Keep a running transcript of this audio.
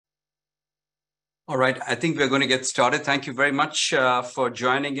All right, I think we're going to get started. Thank you very much for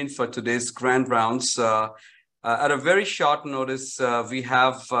joining in for today's grand rounds. At a very short notice, we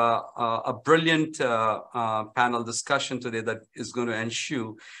have a brilliant panel discussion today that is going to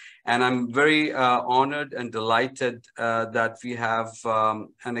ensue. And I'm very honored and delighted that we have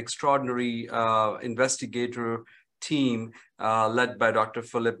an extraordinary investigator team led by Dr.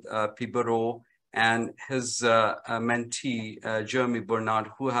 Philippe Pibereau and his mentee, Jeremy Bernard,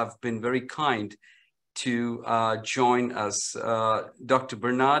 who have been very kind to join us. Dr.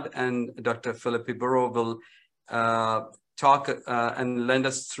 Bernard and Dr. Philippe Pibereau will talk and lend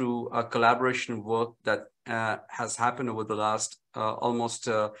us through a collaboration work that has happened over the last almost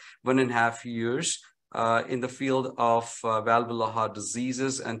 1.5 years in the field of valvular heart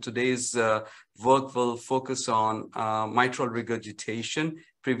diseases. And today's work will focus on mitral regurgitation.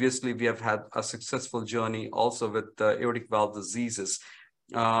 Previously, we have had a successful journey also with aortic valve diseases.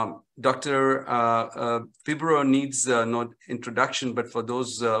 Dr. Pibereau needs no introduction, but for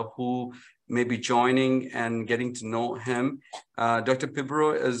those who may be joining and getting to know him, Dr.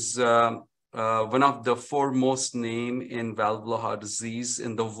 Pibereau is one of the foremost name in valvular heart disease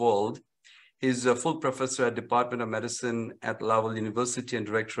in the world. He's a full professor at Department of Medicine at Laval University and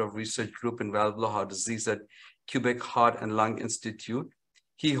director of research group in valvular heart disease at Quebec Heart and Lung Institute.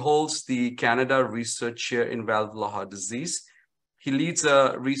 He holds the Canada Research Chair in valvular heart disease. He leads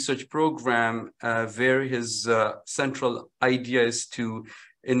a research program where his central idea is to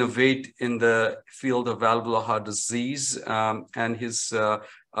innovate in the field of valvular heart disease, and his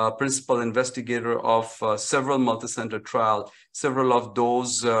principal investigator of several multicenter trials. Several of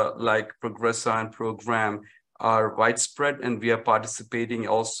those, like Progressa and Program, are widespread, and we are participating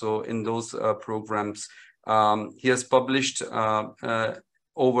also in those programs. He has published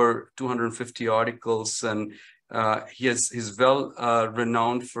over 250 articles, and he's well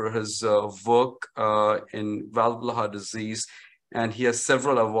renowned for his work in valvular heart disease, and he has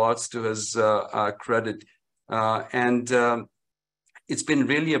several awards to his credit. It's been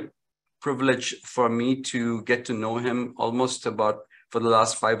really a privilege for me to get to know him almost about for the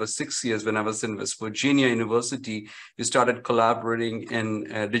last 5 or 6 years. When I was in West Virginia University, we started collaborating in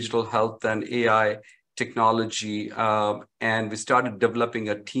digital health and AI technology, and we started developing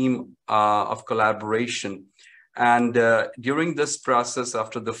a team of collaboration. And during this process,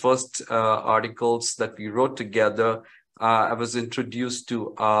 after the first articles that we wrote together, I was introduced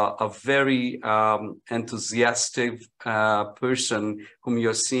to a very enthusiastic person whom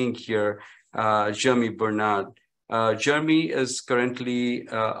you're seeing here, Jeremy Bernard. Jeremy is currently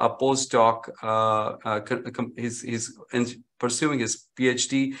a postdoc. He's pursuing his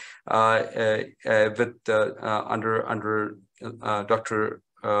PhD with under Dr.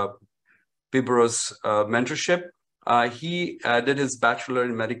 Pibereau's mentorship. He did his bachelor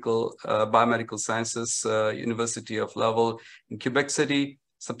in biomedical sciences, University of Laval in Quebec City.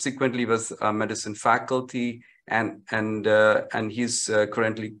 Subsequently, was a medicine faculty, and he's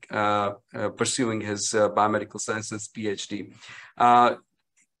currently pursuing his biomedical sciences PhD.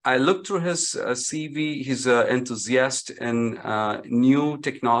 I looked through his CV. He's an enthusiast in new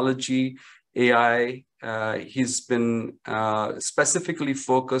technology, AI. He's been specifically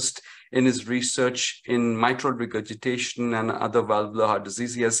focused in his research in mitral regurgitation and other valvular heart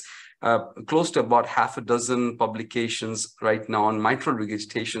disease. He has close to about 6 publications right now on mitral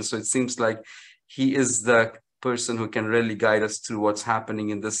regurgitation. So it seems like he is the person who can really guide us through what's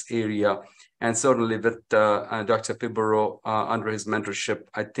happening in this area. And certainly with Dr. Pibereau under his mentorship,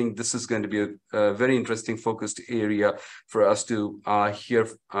 I think this is going to be a very interesting focused area for us to hear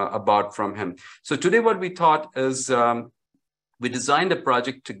about from him. So today what we thought is we designed a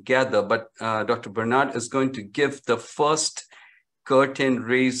project together, but Dr. Bernard is going to give the first curtain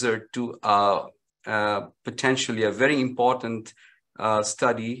raiser to potentially a very important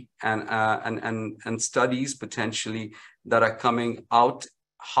study and studies potentially that are coming out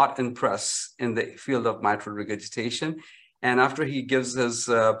hot and press in the field of mitral regurgitation. And after he gives his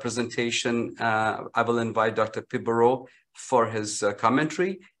presentation, I will invite Dr. Pibereau for his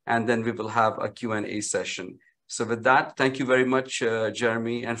commentary, and then we will have a Q&A session. So with that, thank you very much,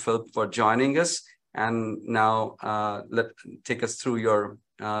 Jeremy and Phil, for joining us. And now take us through your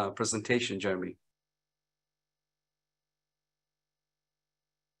presentation, Jeremy.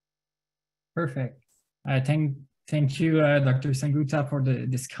 Perfect. Thank you, Dr. Sanguta, for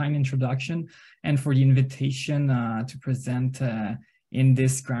this kind introduction and for the invitation to present in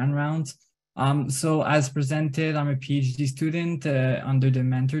this grand round. So as presented, I'm a PhD student under the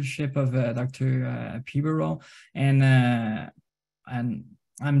mentorship of Dr. Pibereau, and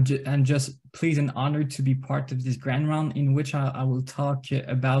I'm just pleased and honored to be part of this grand round in which I will talk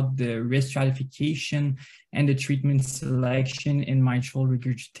about the risk stratification and the treatment selection in mitral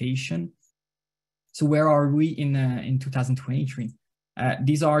regurgitation. So where are we in 2023?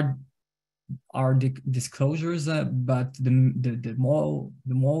 These are our disclosures, but the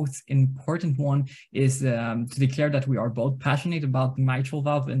most important one is to declare that we are both passionate about the mitral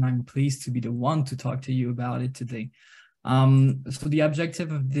valve, and I'm pleased to be the one to talk to you about it today. So the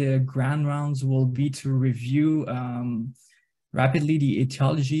objective of the grand rounds will be to review rapidly the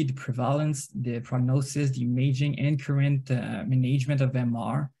etiology, the prevalence, the prognosis, the imaging, and current management of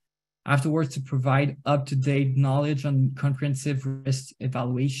MR. Afterwards, to provide up-to-date knowledge on comprehensive risk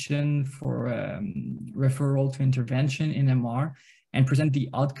evaluation for referral to intervention in MR, and present the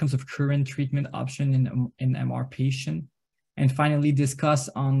outcomes of current treatment option in MR patient. And finally, discuss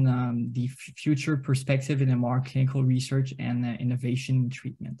on the future perspective in MR clinical research and innovation in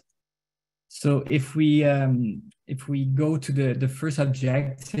treatment. So if we go to the first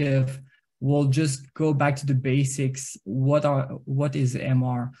objective, we'll just go back to the basics. What is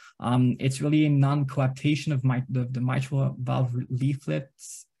MR? It's really a non-coaptation of the mitral valve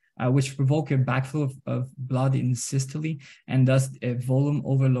leaflets, which provoke a backflow of blood in systole and thus a volume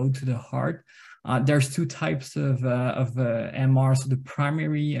overload to the heart. There's two types of MR, so the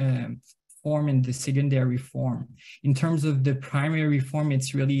primary form and the secondary form. In terms of the primary form,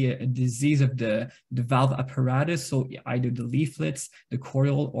 it's really a disease of the valve apparatus, so either the leaflets, the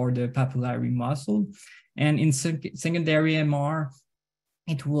chordal, or the papillary muscle. And in secondary MR,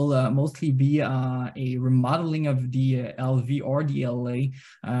 it will mostly be a remodeling of the LV or the LA,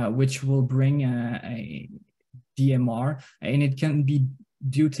 which will bring a DMR, and it can be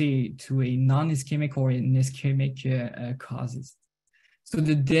due to a non-ischemic or an ischemic causes. So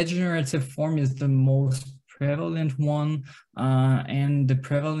the degenerative form is the most prevalent one, and the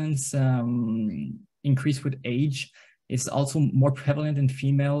prevalence increase with age. It's also more prevalent in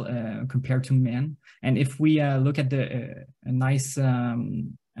female compared to men. And if we look at a nice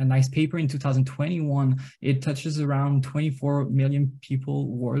paper in 2021, it touches around 24 million people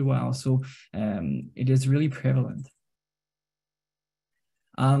worldwide. So it is really prevalent.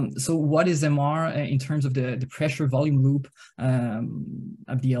 So what is MR in terms of the pressure volume loop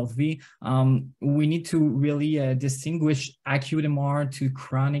of the LV? We need to really distinguish acute MR to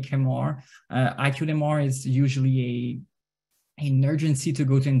chronic MR. Acute MR is usually an urgency to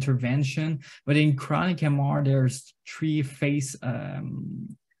go to intervention, but in chronic MR, there's three phases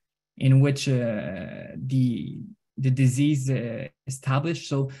in which the disease established.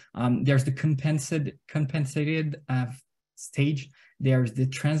 So there's the compensated stage, there's the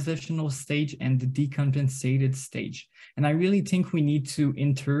transitional stage, and the decompensated stage. And I really think we need to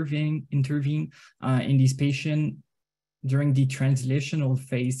intervene in these patients during the translational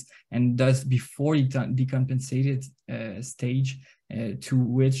phase, and thus before the decompensated stage, to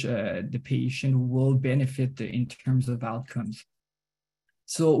which the patient will benefit in terms of outcomes.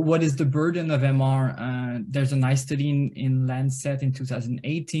 So what is the burden of MR? There's a nice study in Lancet in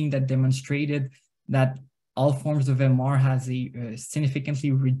 2018 that demonstrated that all forms of MR has a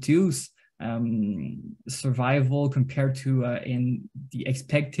significantly reduced survival compared to in the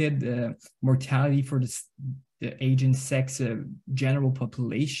expected mortality for the age and sex general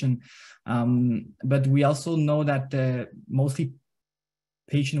population. But we also know that mostly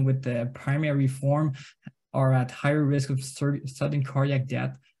patients with the primary form are at higher risk of sudden cardiac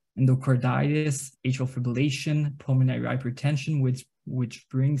death, endocarditis, atrial fibrillation, pulmonary hypertension, which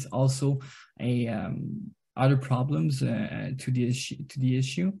brings also other problems to the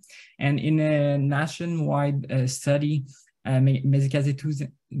issue. And in a nationwide study, Mezgazetoun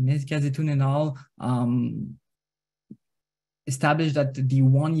et al. Established that the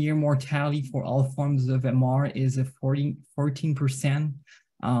 1 year mortality for all forms of MR is a 14%.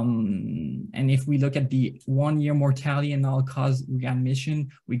 And if we look at the 1 year mortality in all-cause readmission,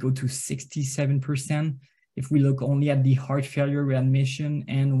 we go to 67%. If we look only at the heart failure readmission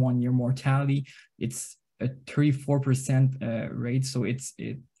and 1 year mortality, it's a 34% rate. So it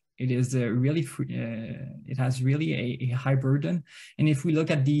is really it has really a high burden. And if we look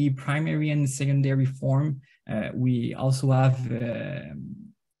at the primary and secondary form, we also have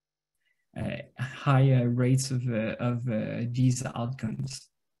high rates of these outcomes.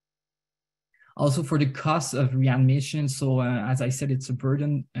 Also for the cost of readmission, so as I said, it's a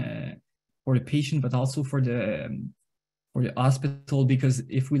burden for the patient, but also for the hospital, because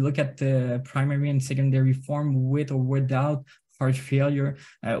if we look at the primary and secondary form with or without heart failure,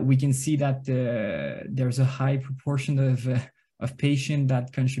 we can see that there's a high proportion of patient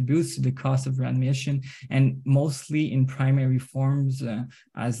that contributes to the cost of readmission, and mostly in primary forms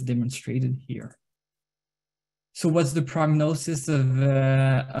as demonstrated here. So what's the prognosis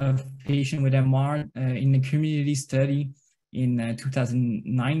of patient with MR? In the community study in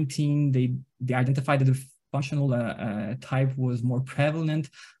 2019, they identified that the functional type was more prevalent,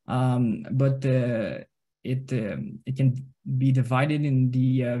 but it can be divided in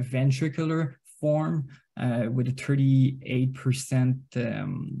the ventricular form with a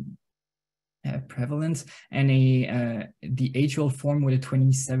 38% prevalence, and the atrial form with a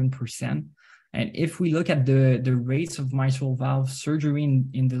 27%. And if we look at the rates of mitral valve surgery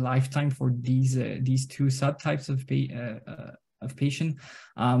in the lifetime for these two subtypes of patient,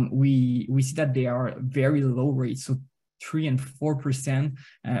 we see that they are very low rates, so 3 and 4%,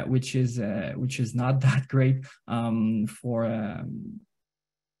 which is not that great for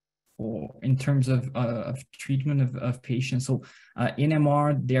in terms of treatment of patients. So in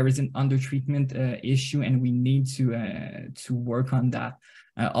MR, there is an undertreatment issue, and we need to work on that.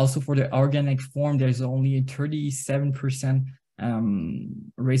 Also for the organic form, there's only a 37%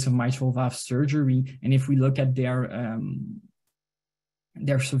 rates of mitral valve surgery. And if we look at their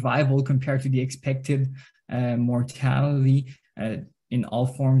survival compared to the expected mortality, in all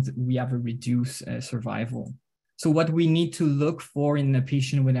forms, we have a reduced survival. So what we need to look for in a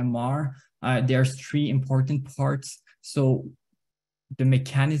patient with MR, there's 3 important parts. So the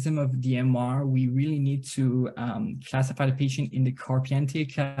mechanism of the MR, we really need to classify the patient in the Carpentier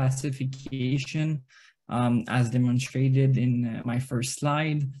classification, as demonstrated in my first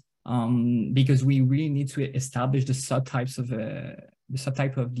slide, because we really need to establish the subtypes of the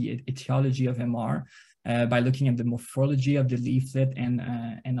subtype of the etiology of MR by looking at the morphology of the leaflet and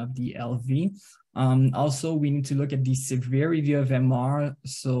of the LV. Also, we need to look at the severity of MR.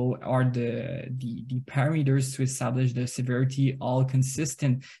 So are the parameters to establish the severity all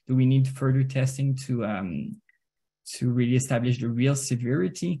consistent? Do we need further testing to really establish the real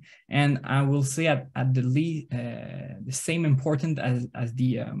severity? And I will say at the same important as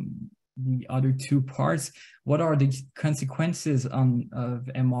the other 2 parts, what are the consequences of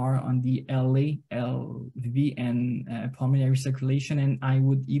MR on the LA, LV, and pulmonary circulation? And I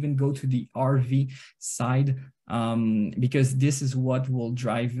would even go to the RV side, because this is what will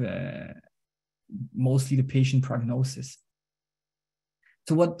drive mostly the patient prognosis.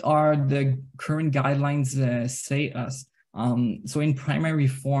 So what are the current guidelines say us? So in primary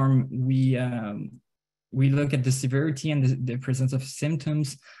form, we look at the severity and the presence of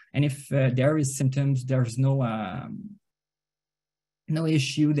symptoms. And if there is symptoms, there's no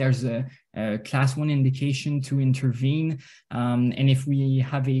issue. There's a class 1 indication to intervene. And if we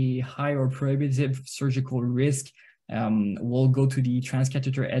have a high or prohibitive surgical risk, we'll go to the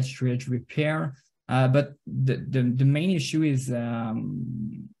transcatheter edge-to-edge repair. But the main issue is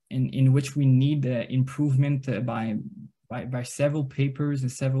in which we need improvement by several papers and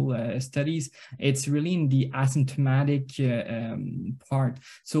several studies. It's really in the asymptomatic part.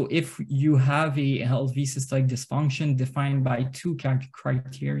 So if you have a LV systolic dysfunction defined by 2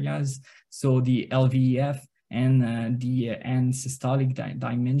 criteria, so the LVEF and the end systolic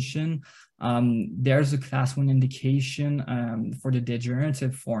dimension, there's a class 1 indication for the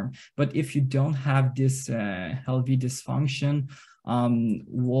degenerative form. But if you don't have this LV dysfunction,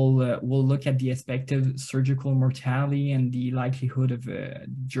 we'll look at the expected surgical mortality and the likelihood of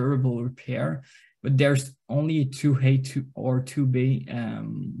durable repair. But there's only a 2A or 2B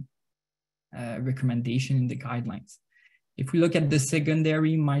recommendation in the guidelines. If we look at the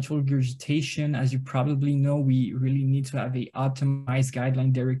secondary mitral regurgitation, as you probably know, we really need to have a optimized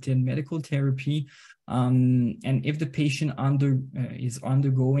guideline-directed medical therapy. And if the patient is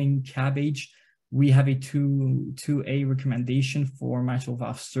undergoing CABG, we have a 2A recommendation for mitral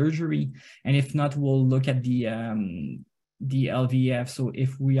valve surgery. And if not, we'll look at the LVEF. So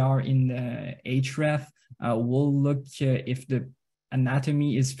if we are in the HREF, we'll look if the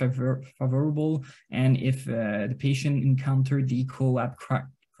anatomy is favorable, and if the patient encountered the COAP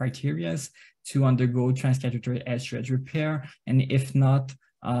criteria to undergo transcatheter edge-to-edge repair. And if not,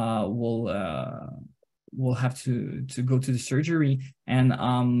 we'll have to go to the surgery. And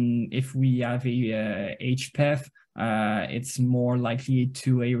if we have a HPEF, it's more likely a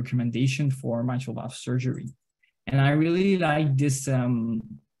 2A recommendation for mitral valve surgery. And I really like this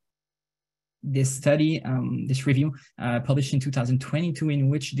this study, this review published in 2022, in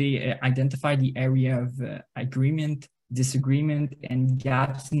which they identified the area of agreement, disagreement, and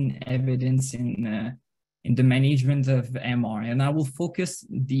gaps in evidence in the management of MR. And I will focus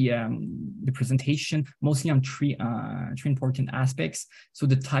the presentation mostly on three important aspects. So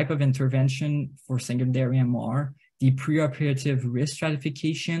the type of intervention for secondary MR, the preoperative risk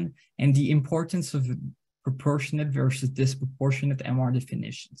stratification, and the importance of proportionate versus disproportionate MR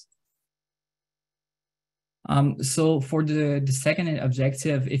definitions. So for the second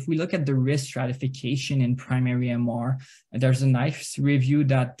objective, if we look at the risk stratification in primary MR, there's a nice review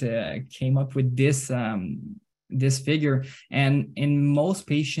that came up with this this figure. And in most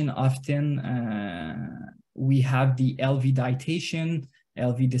patients, often we have the LV dilatation,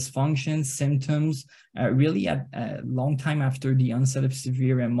 LV dysfunction symptoms really at a long time after the onset of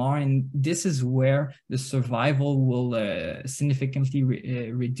severe MR. And this is where the survival will significantly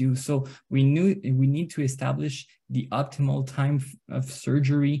reduce. So we need to establish the optimal time of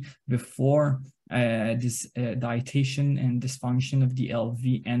surgery before this dilatation and dysfunction of the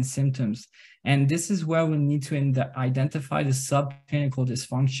LV and symptoms. And this is where we need to identify the subclinical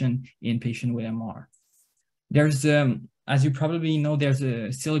dysfunction in patient with MR. There's as you probably know, there's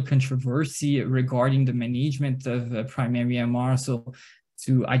still a controversy regarding the management of primary MR. So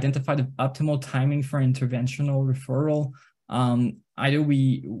to identify the optimal timing for interventional referral, either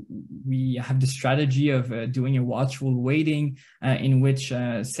we have the strategy of doing a watchful waiting, in which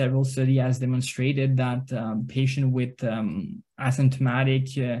several studies has demonstrated that patient with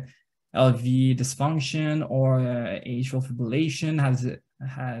asymptomatic LV dysfunction or atrial fibrillation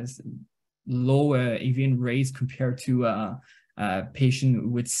has low AVN rates compared to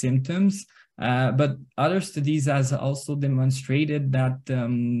patient with symptoms. But other studies has also demonstrated that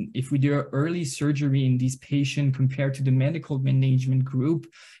if we do early surgery in these patients compared to the medical management group,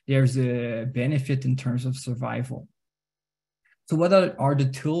 there's a benefit in terms of survival. So what are the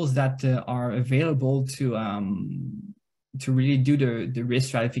tools that are available to really do the risk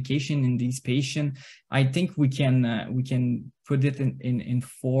stratification in these patients? I think we can put it in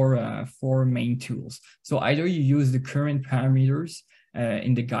four main tools. So either you use the current parameters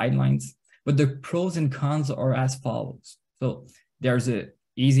in the guidelines, but the pros and cons are as follows. So there's a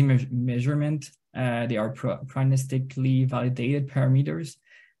easy measurement. They are prognostically validated parameters,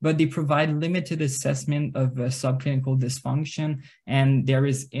 but they provide limited assessment of subclinical dysfunction, and there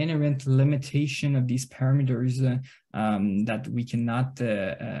is inherent limitation of these parameters that we cannot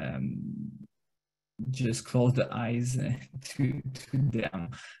just close the eyes to them.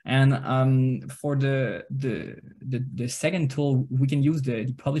 And for the second tool, we can use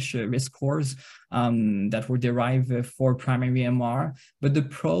the published risk scores that were derived for primary MR, but the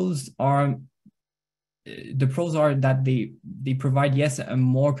pros are that they provide, yes, a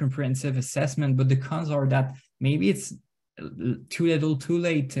more comprehensive assessment, but the cons are that maybe it's too little too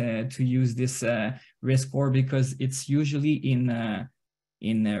late to use this risk score, because it's usually in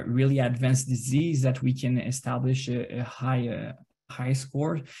a really advanced disease that we can establish a high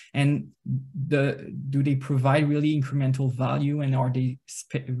score. And do they provide really incremental value, and are they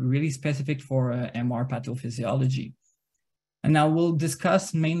really specific for MR pathophysiology? And now we'll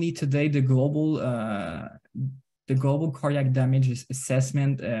discuss mainly today the global cardiac damage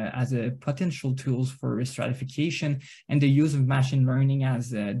assessment as a potential tools for risk stratification, and the use of machine learning,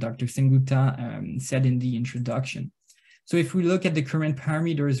 as Dr. Sengupta said in the introduction. So if we look at the current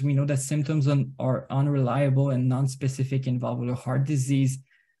parameters, we know that symptoms are unreliable and non-specific in valvular heart disease.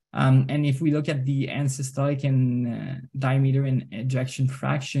 And if we look at the end systolic and diameter and ejection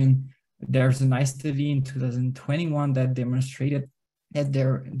fraction, there's a nice study in 2021 that demonstrated that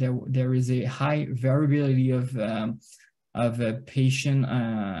there is a high variability of a patient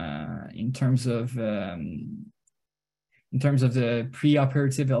in terms of the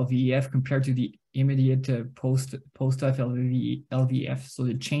preoperative LVEF compared to the immediate post-op LVEF. So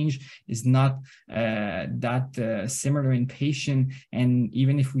the change is not that similar in patient, and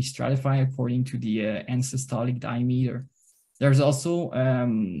even if we stratify according to the end systolic diameter. There's also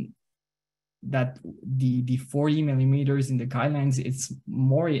that the 40 millimeters in the guidelines, it's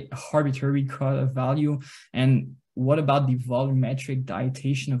more a arbitrary cut-off value. And what about the volumetric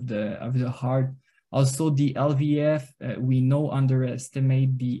dilatation of the heart? Also, the LVEF, we know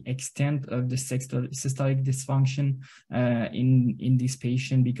underestimate the extent of the systolic dysfunction in this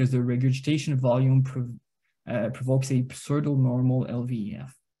patient, because the regurgitation volume provokes a pseudo-normal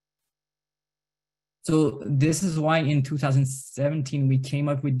LVEF. So this is why in 2017 we came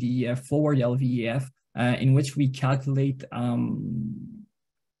up with the forward LVEF, in which we calculate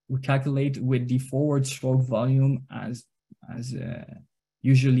with the forward stroke volume as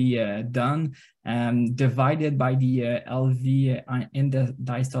usually done, divided by the LV and the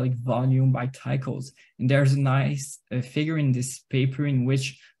diastolic volume by Tychos. And there's a nice figure in this paper in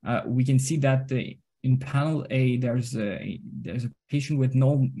which we can see that in panel A, there's a patient with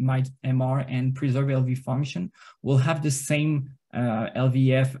no MR and preserved LV function will have the same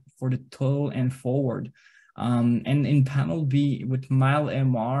LVEF for the total and forward. And in panel B with mild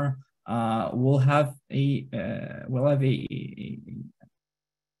MR, we'll have a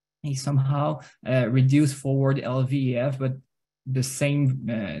somehow reduced forward LVEF, but the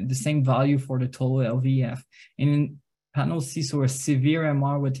same value for the total LVEF. And in panel C, so a severe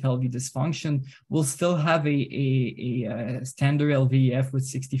MR with LV dysfunction, we'll still have a standard LVEF with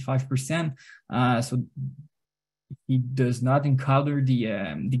 65%. So he does not encounter the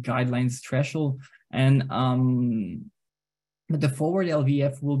guidelines threshold, and but the forward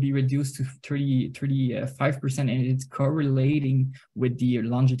LVF will be reduced to 35%, and it's correlating with the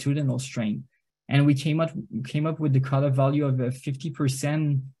longitudinal strain. And we came up with the cutoff value of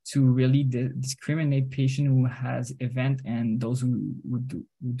 50% to really discriminate patient who has event and those who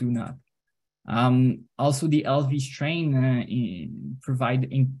do not. Also, the LV strain provide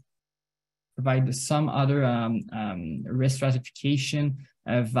some other risk stratification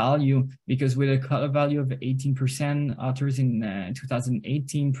value, because with a cutoff value of 18%, authors in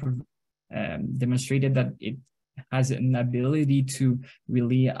 2018 demonstrated that it has an ability to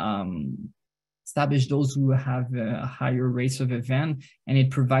really establish those who have higher rates of event, and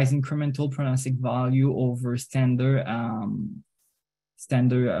it provides incremental prognostic value over standard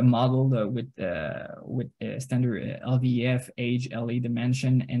model with standard LVEF, age, LA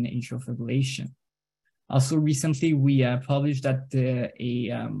dimension, and atrial fibrillation. Also, recently we published that the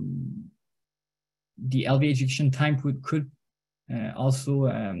LV ejection time could also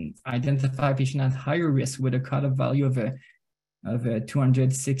identify patient at higher risk with a cutoff value of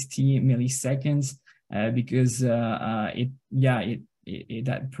 260 milliseconds, because it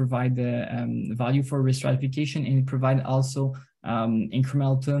provide the value for risk stratification, and it provide also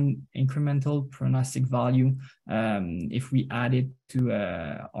incremental prognostic value if we add it to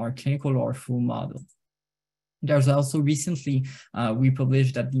our clinical or full model. There's also recently, we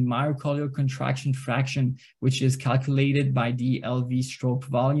published that the myocardial contraction fraction, which is calculated by the LV stroke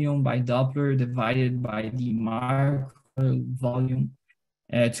volume by Doppler divided by the myocardial volume,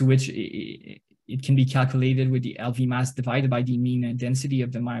 to which it can be calculated with the LV mass divided by the mean density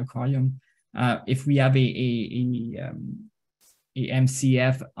of the myocardium. If we have a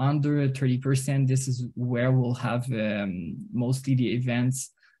MCF under 30%, this is where we'll have mostly the events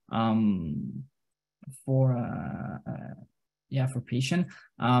for patient.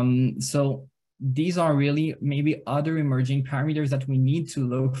 So these are really maybe other emerging parameters that we need to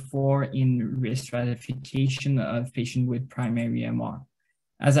look for in risk stratification of patient with primary MR.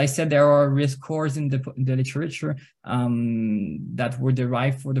 As I said, there are risk scores in the literature that were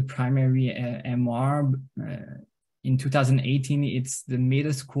derived for the primary MR. In 2018, it's the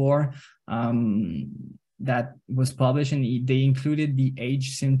META score that was published, and they included the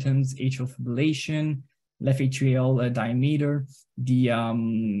age, symptoms, atrial fibrillation, left atrial diameter, the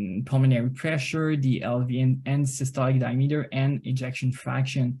pulmonary pressure, the LV and systolic diameter, and ejection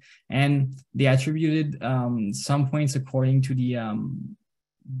fraction. And they attributed some points according to the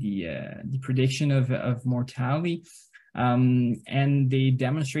prediction of mortality. And they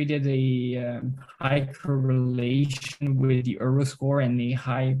demonstrated a high correlation with the Euro score and a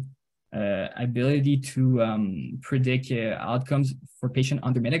high ability to predict outcomes for patients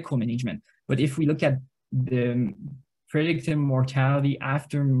under medical management. But if we look at the predicted mortality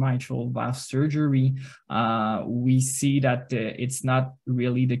after mitral valve surgery, we see that it's not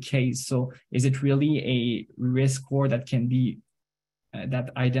really the case. So is it really a risk score that can be that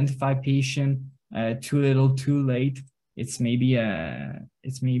identify patient too little, too late? It's maybe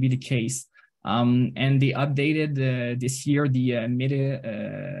the case. And they updated this year the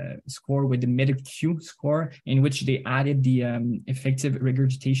META score with the META-Q score, in which they added the effective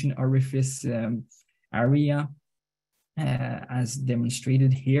regurgitation orifice area as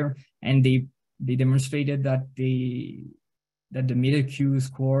demonstrated here. And they demonstrated that the META-Q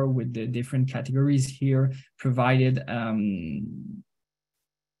score with the different categories here provided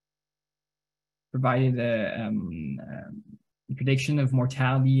prediction of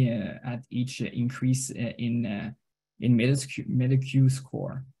mortality at each increase in META-Q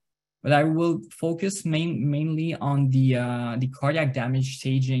score. But I will focus mainly on the cardiac damage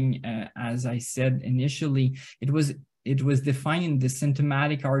staging. As I said initially, it was defined in the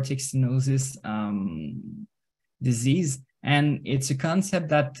symptomatic aortic stenosis disease. And it's a concept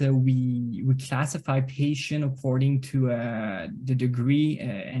that we classify patient according to the degree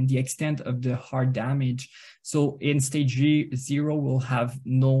and the extent of the heart damage. So in stage 0, we'll have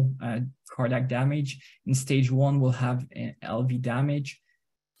no cardiac damage. In stage 1, we'll have LV damage.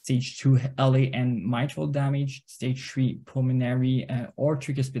 Stage 2, LA and mitral damage. Stage 3, pulmonary or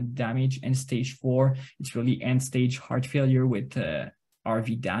tricuspid damage. And stage 4, it's really end-stage heart failure with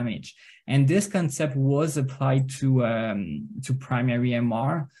RV damage. And this concept was applied to primary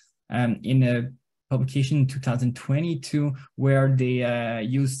MR in a publication in 2022, where they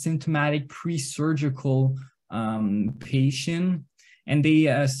used symptomatic pre-surgical patient, and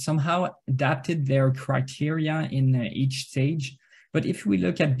they somehow adapted their criteria in each stage. But if we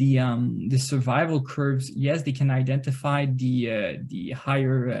look at the survival curves, yes, they can identify the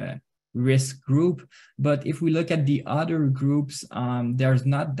higher risk group. But if we look at the other groups, there's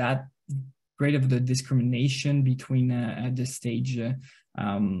not that great of the discrimination between the stage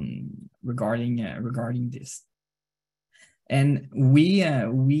regarding this. And we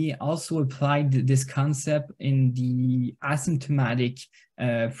also applied this concept in the asymptomatic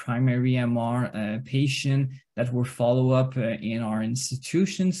primary MR patient that were follow up in our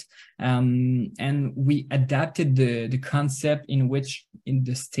institutions. And we adapted the concept in which in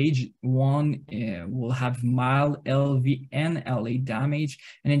the stage 1 will have mild LV and LA damage,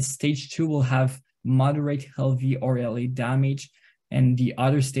 and in stage 2 will have moderate LV or LA damage. And the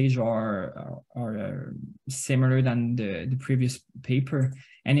other stage are similar than the previous paper.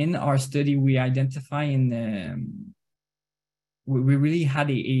 And in our study, we identify we really had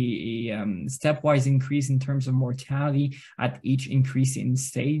a stepwise increase in terms of mortality at each increase in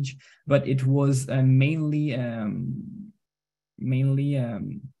stage, but it was mainly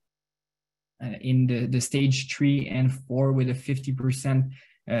in the stage 3 and 4 with a 50%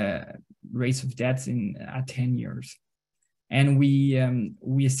 rates of deaths at 10 years. And we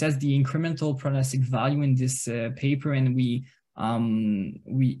assessed the incremental prognostic value in this paper, and we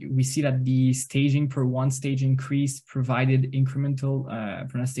see that the staging per one stage increase provided incremental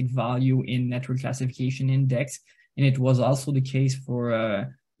prognostic value in network classification index, and it was also the case for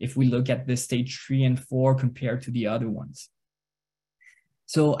if we look at the stage 3 and 4 compared to the other ones.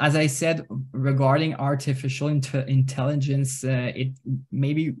 So as I said, regarding artificial intelligence, it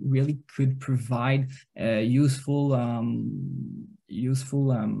maybe really could provide useful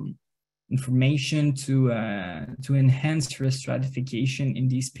information to enhance risk stratification in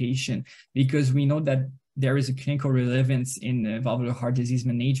these patients, because we know that there is a clinical relevance in valvular heart disease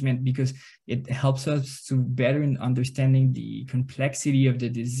management, because it helps us to better understanding the complexity of the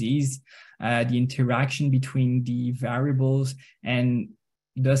disease, the interaction between the variables, and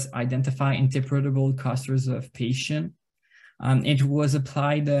thus identify interpretable clusters of patient. It was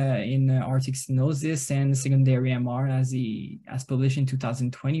applied in aortic stenosis and secondary MR as published in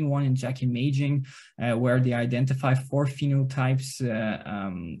 2021 in JACC Imaging, where they identify 4 phenotypes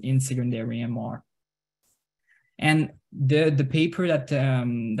in secondary MR. And the paper that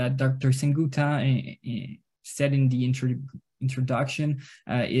Dr. Sengupta said in the introduction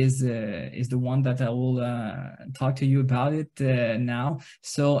is the one that I will talk to you about it now.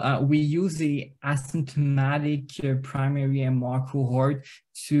 So we use the asymptomatic primary MR cohort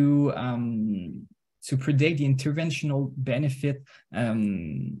to predict the interventional benefit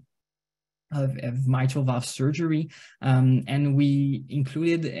of mitral valve surgery, and we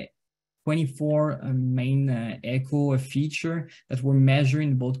included 24 main echo feature that were measured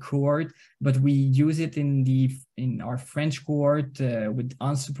in both cohort, but we use it in our French cohort with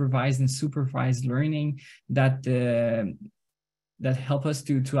unsupervised and supervised learning that help us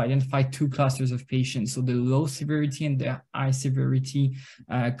to identify 2 clusters of patients, so the low severity and the high severity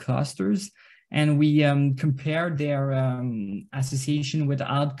clusters, and we compare their association with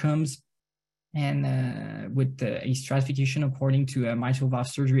outcomes and with a stratification according to mitral valve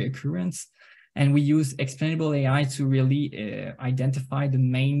surgery occurrence. And we use explainable AI to really identify the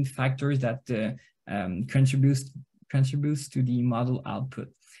main factors that contributes to the model output.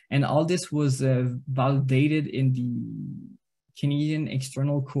 And all this was validated in the Canadian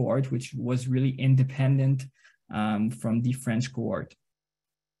external cohort, which was really independent from the French cohort.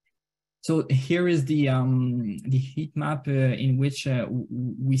 So here is the heat map in which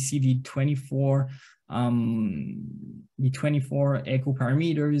we see the 24 echo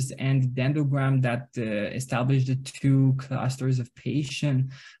parameters and the dendrogram that establish the 2 clusters of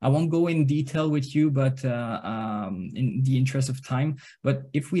patient. I won't go in detail with you, but in the interest of time. But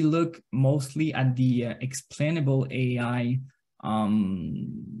if we look mostly at the explainable AI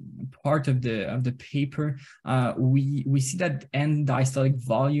part of the paper, we see that end diastolic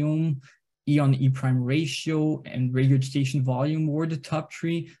volume, E on E prime ratio, and regurgitation volume were the top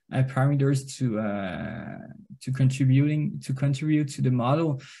 3 parameters to contribute to the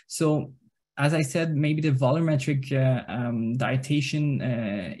model. So as I said, maybe the volumetric dilatation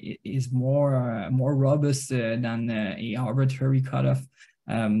is more robust than a arbitrary cutoff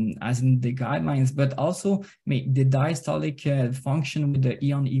as in the guidelines, but also the diastolic function with the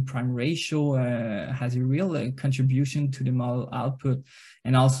E/E prime ratio has a real contribution to the model output,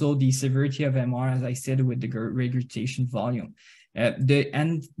 and also the severity of MR, as I said, with the regurgitation volume. The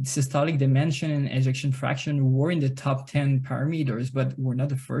end systolic dimension and ejection fraction were in the top 10 parameters, but were not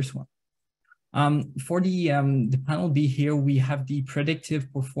the first one. For the panel B here, we have the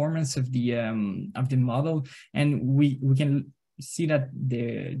predictive performance of the model, and we can see that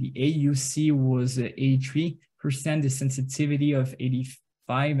the AUC was 83%, the sensitivity of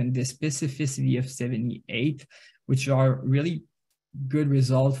 85, and the specificity of 78, which are really good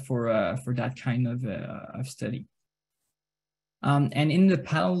results for that kind of study. And in the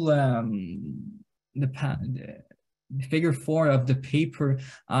panel, the figure 4 of the paper,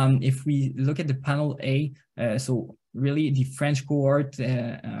 if we look at the panel A, so really the French cohort,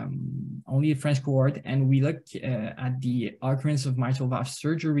 only the French cohort, and we look at the occurrence of mitral valve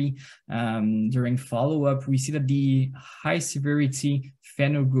surgery during follow-up, we see that the high severity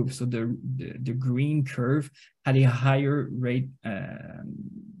phenogroup, so the green curve, had a higher rate,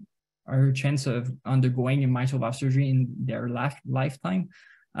 or chance of undergoing a mitral valve surgery in their lifetime.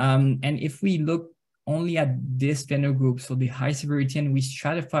 And if we look only at this phenogroup, so the high severity, and we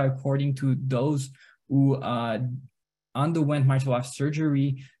stratify according to those who underwent mitral valve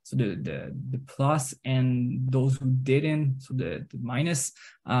surgery, so the plus, and those who didn't, so the minus,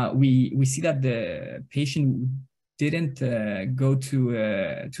 we see that the patient who didn't go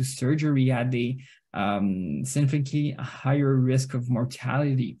to surgery had a significantly higher risk of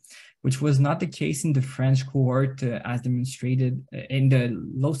mortality, which was not the case in the French cohort, as demonstrated in the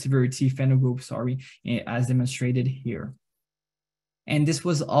low severity phenogroup, as demonstrated here. And this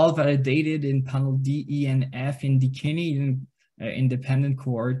was all validated in panel D, E, and F in the Canadian independent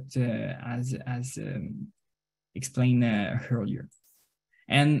cohort, as explained earlier.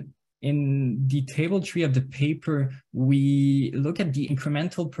 And in the table 3 of the paper, we look at the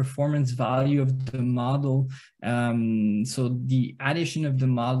incremental performance value of the model. So the addition of the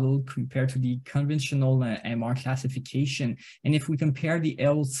model compared to the conventional MR classification. And if we compare the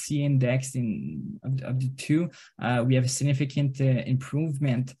LC index of the two, we have a significant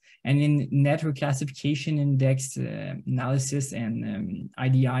improvement. And in network classification index analysis and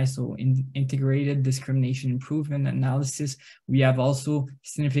IDI, so integrated discrimination improvement analysis, we have also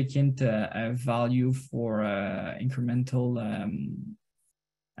significant value for incremental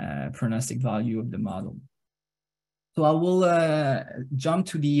prognostic value of the model. So I will jump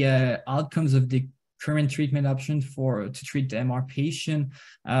to the outcomes of the current treatment option to treat the MR patient,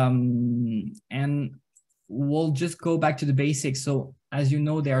 and we'll just go back to the basics. So as you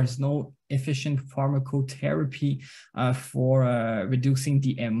know, there's no efficient pharmacotherapy for reducing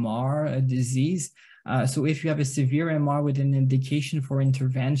the MR disease. So if you have a severe MR with an indication for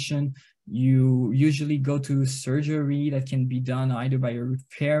intervention, you usually go to surgery that can be done either by a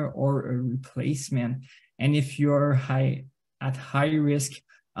repair or a replacement. And if you're at high risk,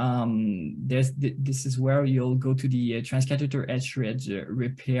 this is where you'll go to the transcatheter edge-to-edge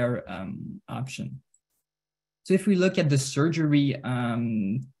repair option. So if we look at the surgery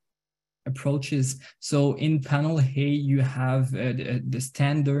approaches, so in panel A, you have the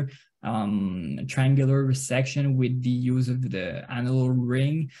standard triangular resection with the use of the annular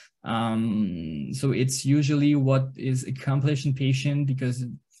ring. So it's usually what is accomplished in patient because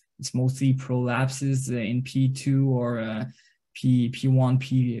it's mostly prolapses in P2 or P1,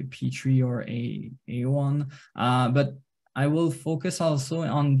 P3 or A1. But I will focus also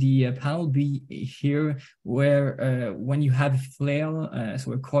on the panel B here, where when you have flail,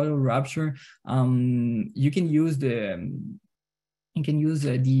 so a coil rupture, you can use the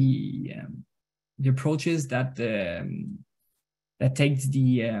approaches that takes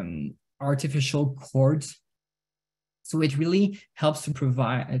the artificial cords. So it really helps to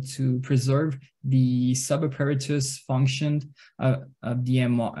preserve the subapparatus function of the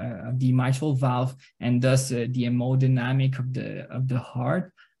mitral valve, and thus the hemodynamic of the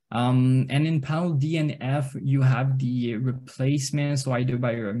heart. And in panel D and F, you have the replacement, so either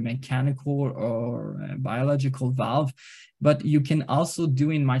by a mechanical or a biological valve. But you can also do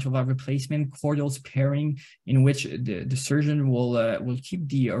in mitral valve replacement chordal sparing, in which the surgeon will keep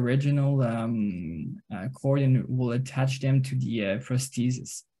the original cord and will attach them to the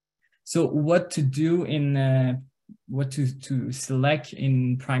prosthesis. So what to do in what to select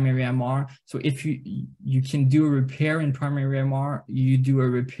in primary MR. So if you can do a repair in primary MR, you do a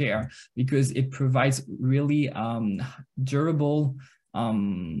repair because it provides really durable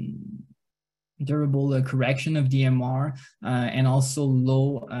correction of the MR and also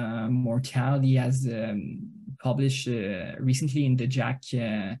low mortality, as published recently in the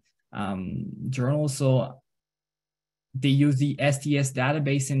JACC journal. So they use the STS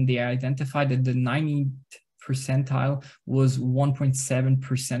database, and they identified that the 90th percentile was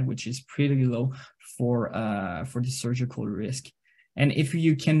 1.7%, which is pretty low for the surgical risk. And if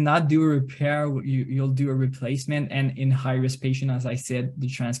you cannot do a repair, you'll do a replacement. And in high-risk patient, as I said, the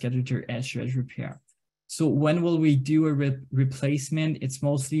transcatheter edge-to-edge repair. So when will we do a replacement? It's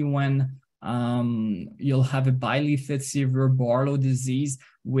mostly when you'll have a bileaflet severe Barlow disease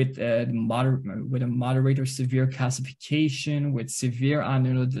with a moderate or severe calcification, with severe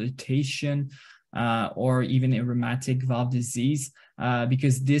annular dilatation, or even a rheumatic valve disease,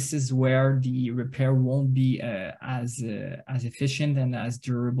 because this is where the repair won't be as efficient and as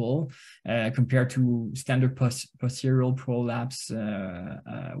durable compared to standard posterior prolapse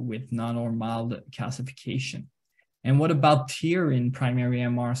with non or mild calcification. And what about TEER in primary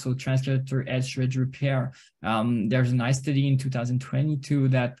MR? So transcatheter edge-to-edge repair. There's a nice study in 2022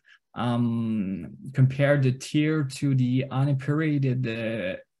 that compared the TEER to the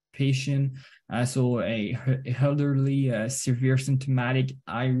unoperated patient. So a elderly, severe symptomatic,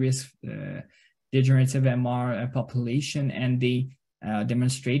 high-risk degenerative MR population, and they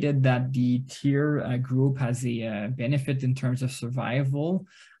demonstrated that the TEER group has a benefit in terms of survival.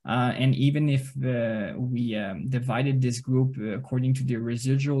 And even if we divided this group according to the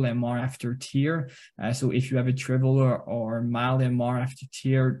residual MR after TEER, so if you have a trivial or mild MR after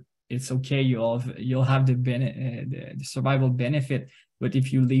TEER, it's okay, you'll have the survival benefit. But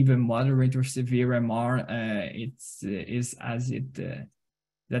if you leave a moderate or severe MR,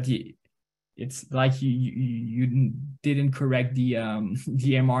 it's like you didn't correct the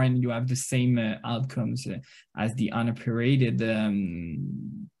MR, and you have the same outcomes as the unoperated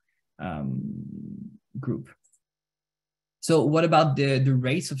group. So what about the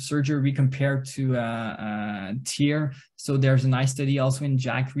rates of surgery compared to TEER? So there's a nice study also in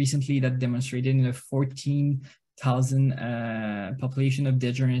JACC recently that demonstrated in a 14,000 population of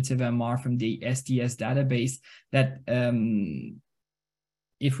degenerative MR from the STS database that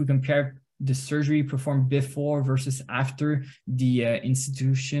if we compare the surgery performed before versus after the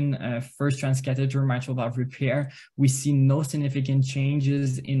institution first transcatheter mitral valve repair, we see no significant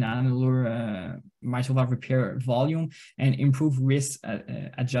changes in annular mitral valve repair volume, and improved risk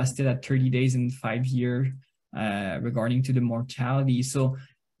adjusted at 30 days and 5 years regarding to the mortality. So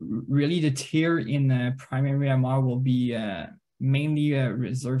really the TEER in primary MR will be mainly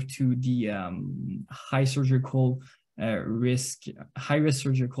reserved to the high risk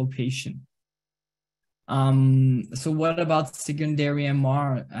surgical patient. So what about secondary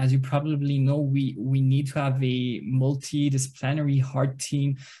MR? As you probably know, we need to have a multidisciplinary heart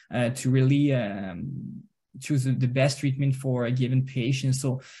team to really choose the best treatment for a given patient.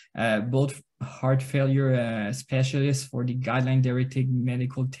 So both heart failure specialists for the guideline-directed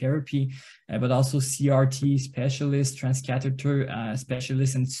medical therapy, but also CRT specialists, transcatheter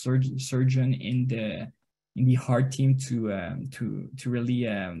specialists, and surgeon in the heart team to really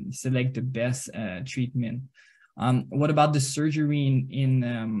select the best treatment. What about the surgery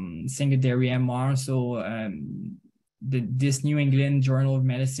in secondary MR? So this New England Journal of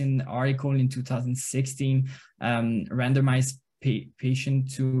Medicine article in 2016 randomized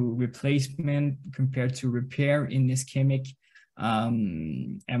patient to replacement compared to repair in ischemic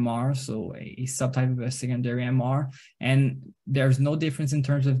MR, so a subtype of a secondary MR, and there's no difference in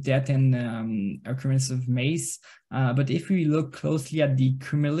terms of death and occurrence of MACE. But if we look closely at the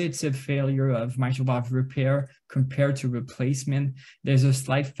cumulative failure of mitral valve repair compared to replacement, there's a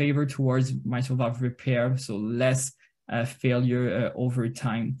slight favor towards mitral valve repair, so less failure over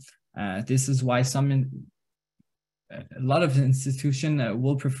time. This is why a lot of institutions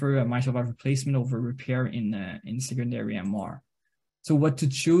will prefer a mitral valve replacement over repair in secondary MR. So what to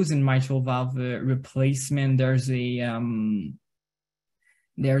choose in mitral valve replacement? There's a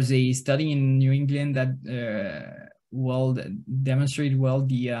study in New England that demonstrated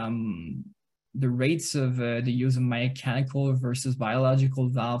the rates of the use of mechanical versus biological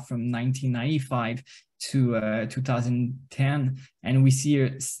valve from 1995 to 2010, and we see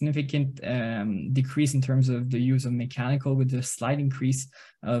a significant decrease in terms of the use of mechanical with a slight increase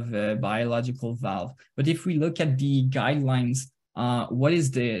of biological valve. But if we look at the guidelines, what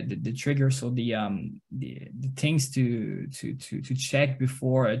is the trigger? So the things to check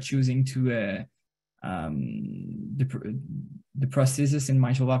before choosing to the prosthesis in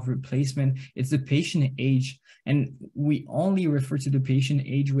mitral valve replacement, it's the patient age, and we only refer to the patient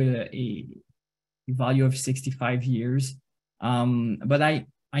age with a value of 65 years. But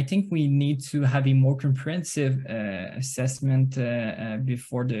I think we need to have a more comprehensive assessment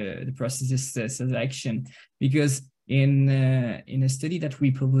before the prosthesis selection, because in a study that we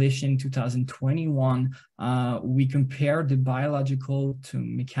published in 2021, we compared the biological to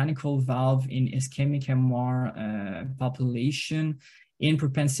mechanical valve in ischemic MR population in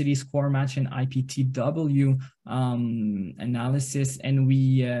propensity score match and IPTW analysis, and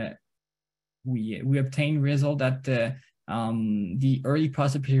we obtained result that the early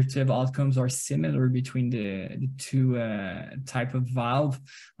postoperative outcomes are similar between the two type of valve,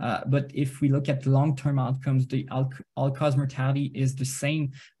 but if we look at long-term outcomes, the all-cause mortality is the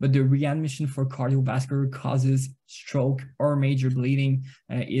same, but the readmission for cardiovascular causes, stroke or major bleeding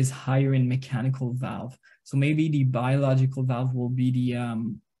is higher in mechanical valve. So maybe the biological valve will be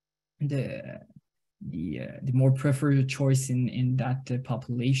the more preferred choice in that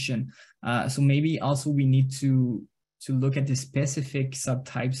population. So maybe also we need to look at the specific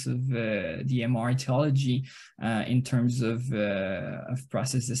subtypes of the MR etiology in terms of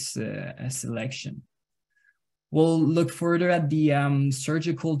processes selection. We'll look further at the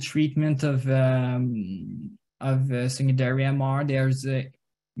surgical treatment of secondary MR. There's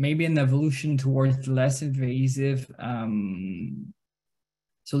maybe an evolution towards less invasive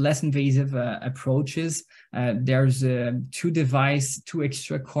approaches. There's two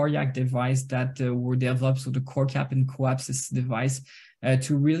extra cardiac devices that were developed, so the CoreCap and coapsis device,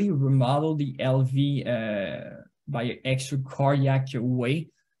 to really remodel the LV by an extra cardiac way.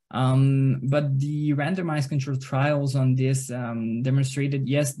 But the randomized controlled trials on this demonstrated,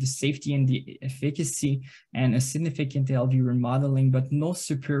 yes, the safety and the efficacy and a significant LV remodeling, but no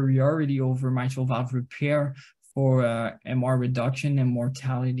superiority over mitral valve repair for MR reduction and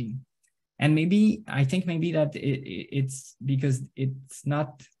mortality. And maybe, I think maybe that it's because it's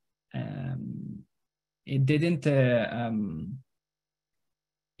not, it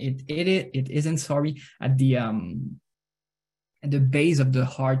isn't, sorry, at the base of the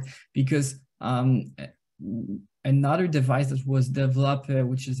heart, because another device that was developed,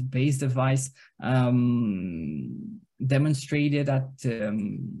 which is a base device, demonstrated at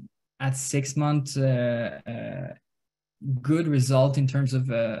 6 months good result in terms of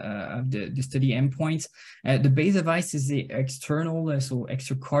the study endpoints. The base device is the external, so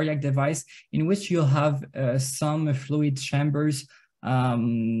extracardiac device, in which you'll have some fluid chambers,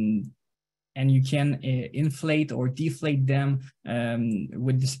 and you can inflate or deflate them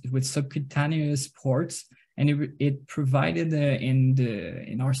with subcutaneous ports. And it provided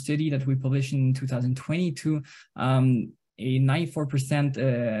in our study that we published in 2022 a 94%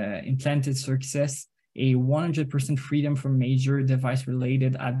 implanted success, a 100% freedom from major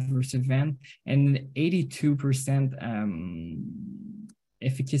device-related adverse event, and 82%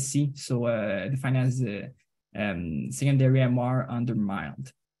 efficacy, so defined as secondary MR under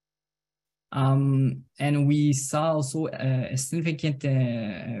mild. And we saw also a significant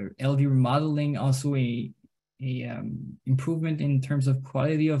LV remodeling, also a improvement in terms of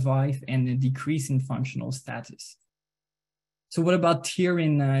quality of life and a decrease in functional status. So what about TEER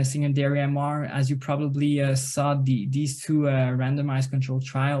in secondary MR? As you probably saw, these two randomized controlled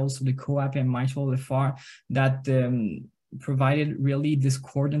trials, so the COAP and mitral FR, that provided really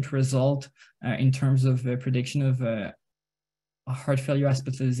discordant result in terms of prediction of heart failure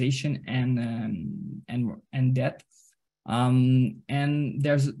hospitalization and death. And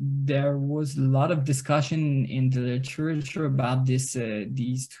there was a lot of discussion in the literature about these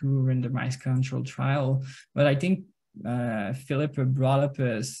two randomized controlled trial, but I think Philip brought up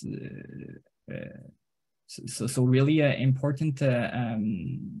so really important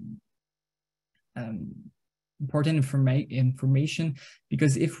information,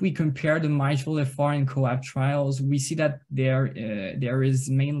 because if we compare the mitral FR and COAP trials, we see that there is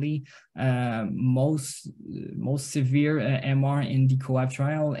mainly most severe MR in the COAP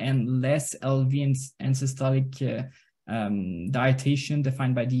trial and less LV and systolic dilatation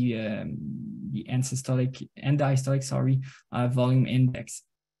defined by the end-systolic and diastolic, volume index.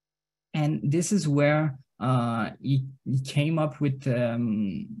 And this is where he came up with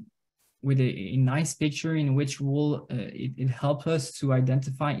a nice picture in which it helps us to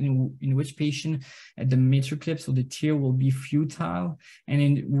identify in which patient the mitral clip, so the TEER, will be futile, and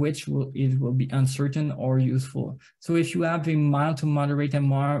in which it will be uncertain or useful. So if you have a mild to moderate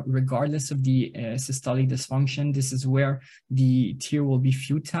MR, regardless of the systolic dysfunction, this is where the TEER will be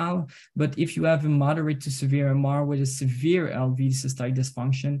futile. But if you have a moderate to severe MR with a severe LV systolic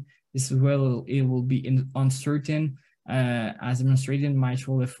dysfunction, this is where it will be uncertain, as demonstrated in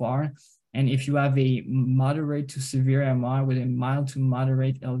mitral FR. And if you have a moderate to severe MR with a mild to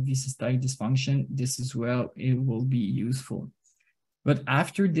moderate LV systolic dysfunction, this is where it will be useful. But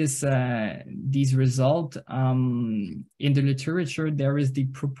after this, these results, in the literature, there is the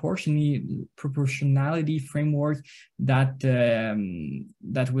proportionality framework that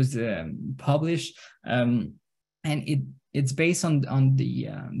that was published, and it's based on the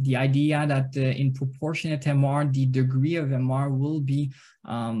idea that in proportionate MR, the degree of MR will be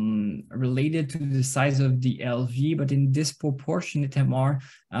related to the size of the LV, but in disproportionate MR,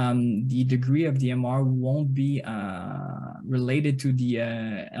 the degree of the MR won't be related to the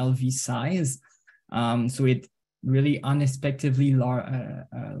LV size. So it really unexpectedly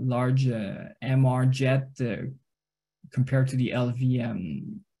large MR jet compared to the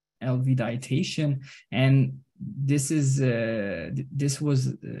LV dilatation, and this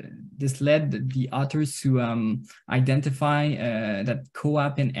led the authors to identify that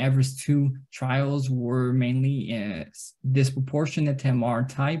COAP and Everest 2 trials were mainly disproportionate MR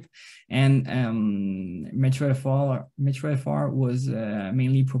type, and Mitral FR was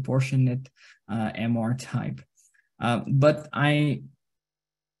mainly proportionate MR type. But I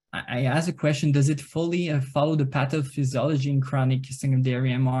asked a question: does it fully follow the pathophysiology in chronic secondary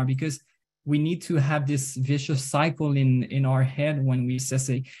MR? Because we need to have this vicious cycle in our head when we assess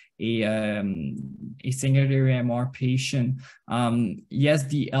a secondary MR patient. Yes,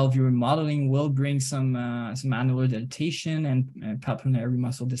 the LV remodeling will bring some annular dilatation and pulmonary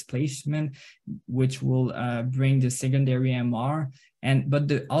muscle displacement, which will bring the secondary MR.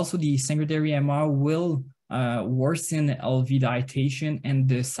 But also the secondary MR will worsen LV dilatation, and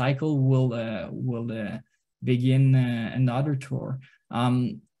the cycle will begin another tour.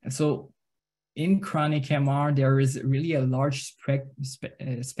 So in chronic MR, there is really a large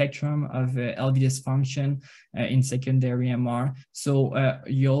spectrum of LV dysfunction in secondary MR. So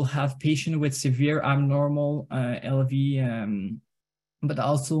you'll have patients with severe abnormal LV, but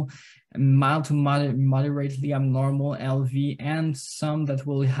also mild to moderately abnormal LV, and some that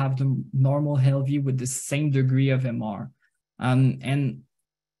will have the normal LV with the same degree of MR. And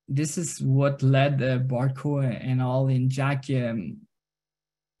this is what led Barco and all in Jack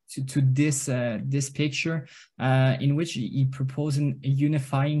to this picture, in which he proposed a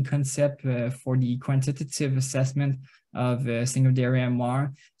unifying concept for the quantitative assessment of secondary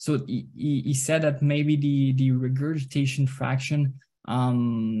MR. So he said that maybe the regurgitation fraction,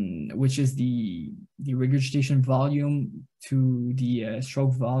 which is the regurgitation volume to the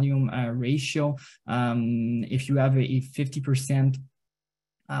stroke volume ratio, if you have a 50%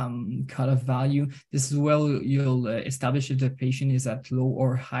 cutoff value, this is where you'll establish if the patient is at low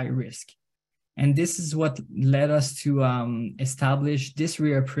or high risk. And this is what led us to establish this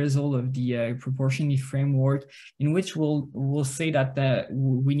reappraisal of the proportionality framework, in which we'll say that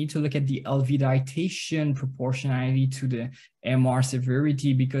we need to look at the LV dilatation proportionality to the MR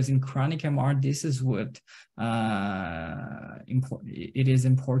severity, because in chronic MR, this is what it is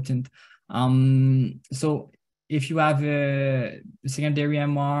important. So if you have a secondary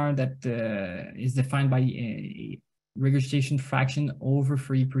MR that is defined by a regurgitation fraction over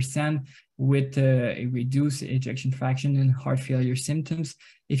 30% with a reduced ejection fraction and heart failure symptoms,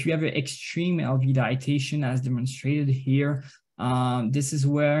 if you have an extreme LV dilatation as demonstrated here, this is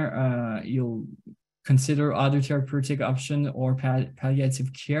where you'll consider other therapeutic option or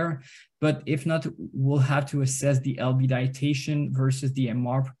palliative care. But if not, we'll have to assess the LV dilatation versus the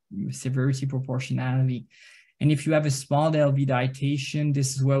MR severity proportionality. And if you have a small LV dilatation,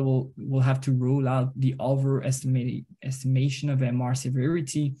 this is where we'll have to rule out the overestimation of MR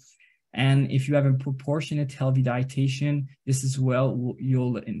severity. And if you have a proportionate LV dilatation, this is where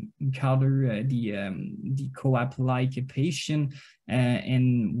you'll encounter the COAP-like patient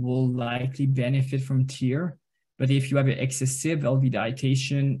and will likely benefit from TEER. But if you have an excessive LV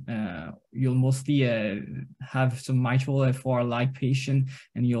dilatation, you'll mostly have some mitral FR-like patient,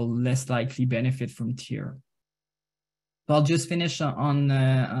 and you'll less likely benefit from TEER. So I'll just finish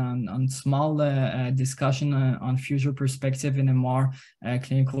on small discussion on future perspective in MR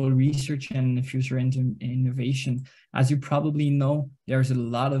clinical research and future innovation. As you probably know, there's a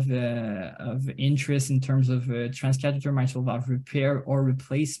lot of interest in terms of transcatheter mitral valve repair or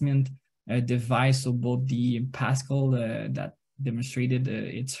replacement device. So both the Pascal that demonstrated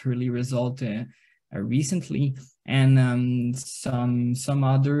its early result recently, and some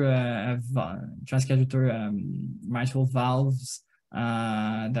other transcatheter mitral valves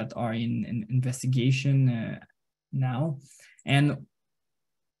that are in investigation now. And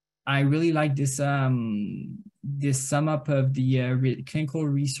I really like this sum up of the clinical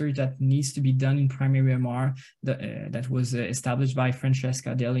research that needs to be done in primary MR that was established by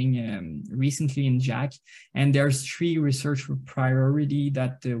Francesca Delling recently in JACC. And there's 3 research priority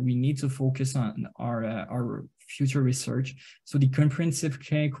that we need to focus on our future research. So the comprehensive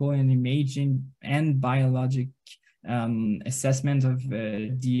clinical and imaging and biologic assessment of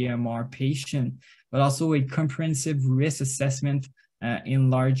the MR patient, but also a comprehensive risk assessment in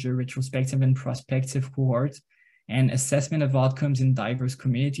larger retrospective and prospective cohorts, and assessment of outcomes in diverse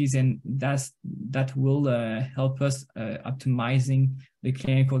communities, and that will help us optimizing the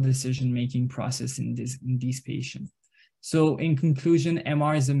clinical decision-making process in these patients. So in conclusion,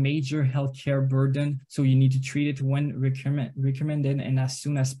 MR is a major healthcare burden, so you need to treat it when recommended and as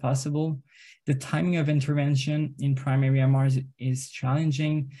soon as possible. The timing of intervention in primary MR is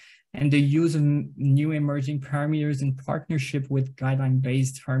challenging, and the use of new emerging parameters in partnership with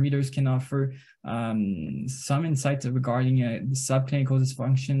guideline-based parameters can offer some insights regarding the subclinical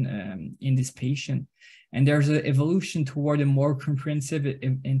dysfunction in this patient. And there's an evolution toward a more comprehensive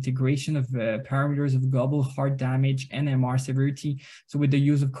integration of parameters of global heart damage and MR severity. So with the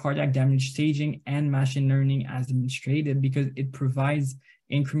use of cardiac damage staging and machine learning as demonstrated, because it provides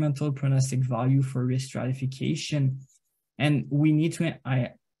incremental prognostic value for risk stratification. And we need to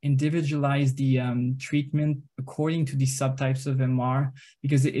individualize the treatment according to the subtypes of MR,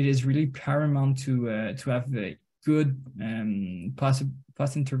 because it is really paramount to have a good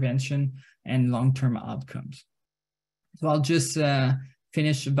post-intervention and long-term outcomes. So I'll just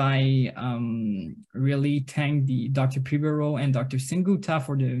finish by really thank Dr. Pibero and Dr. Sengupta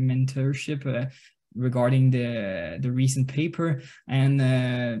for the mentorship regarding the recent paper, and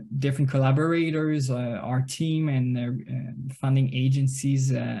different collaborators, our team, and funding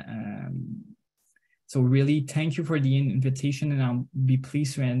agencies. So really thank you for the invitation, and I'll be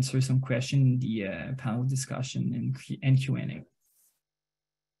pleased to answer some questions in the panel discussion and Q&A.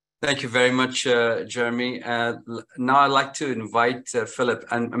 Thank you very much, Jeremy. Now I'd like to invite Philip.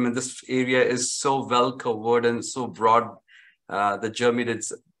 And I mean, this area is so well covered and so broad that Jeremy did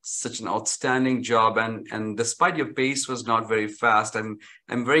such an outstanding job. And despite your pace was not very fast, I'm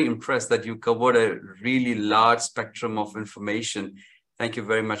very impressed that you covered a really large spectrum of information. Thank you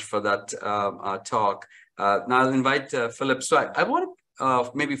very much for that talk. Now I'll invite Philip. So I want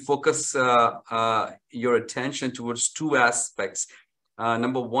to maybe focus your attention towards two aspects.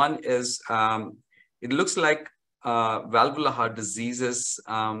 Number one is it looks like valvular heart diseases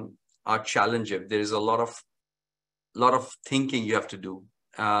are challenging. There is a lot of thinking you have to do.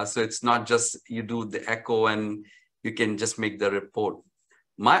 So it's not just you do the echo and you can just make the report.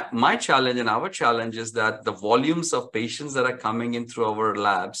 My challenge and our challenge is that the volumes of patients that are coming in through our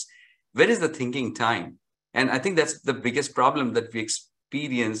labs, where is the thinking time? And I think that's the biggest problem that we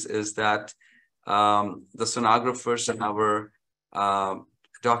experience, is that the sonographers and our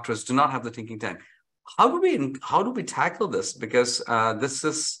doctors do not have the thinking time. How do we tackle this? Because this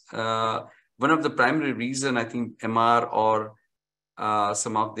is one of the primary reason I think MR or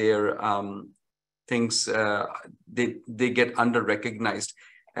some of their things they get under recognized.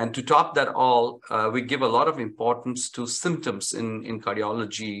 And to top that all, we give a lot of importance to symptoms in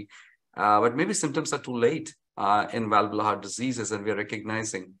cardiology, but maybe symptoms are too late in valvular heart diseases, and we're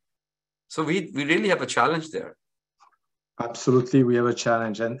recognizing. So we really have a challenge there. Absolutely, we have a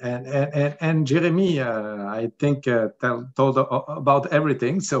challenge, and Jeremy, I think told about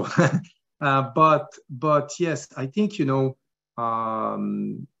everything. So, but yes, I think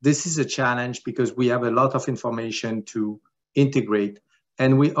this is a challenge because we have a lot of information to integrate,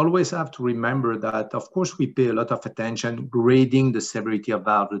 and we always have to remember that, of course, we pay a lot of attention grading the severity of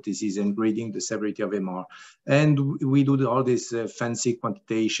valvular disease and grading the severity of MR, and we do all this fancy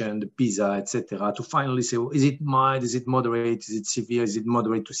quantitation, the PISA, etc., to finally say, is it mild, is it moderate, is it severe, is it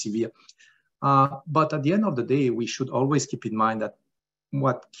moderate to severe? But at the end of the day, we should always keep in mind that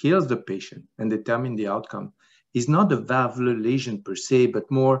what kills the patient and determine the outcome is not the valvular lesion per se,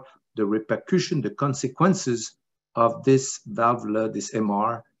 but more the repercussion, the consequences of this valvular, this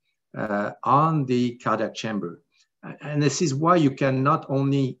MR, on the cardiac chamber. And this is why you can not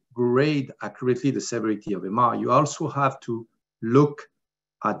only grade accurately the severity of MR, you also have to look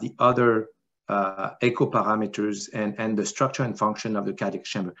at the other echo parameters and the structure and function of the cardiac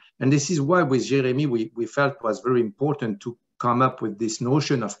chamber. And this is why with Jeremy, we felt it was very important to come up with this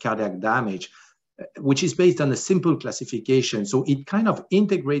notion of cardiac damage, which is based on a simple classification. So it kind of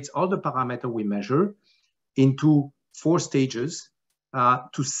integrates all the parameters we measure into 4 stages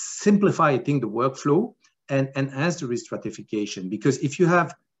to simplify, I think, the workflow and enhance the risk stratification. Because if you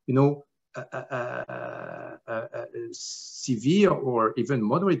have, severe or even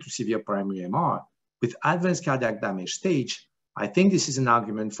moderate to severe primary MR with advanced cardiac damage stage, I think this is an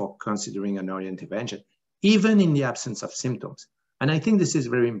argument for considering an early intervention, even in the absence of symptoms. And I think this is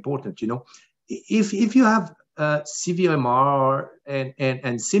very important. If you have severe MR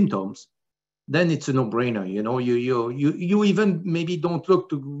and symptoms, then it's a no-brainer. You know, you even maybe don't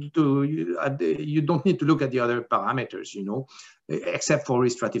look you don't need to look at the other parameters, you know, except for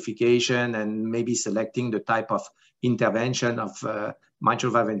stratification and maybe selecting the type of intervention of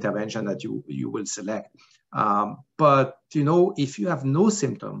mitral valve intervention that you will select. But you know, if you have no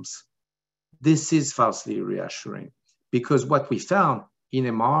symptoms, this is falsely reassuring, because what we found in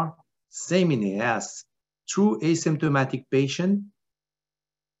MR, same in AS, true asymptomatic patient,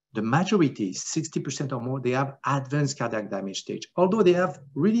 the majority, 60% or more, they have advanced cardiac damage stage. Although they have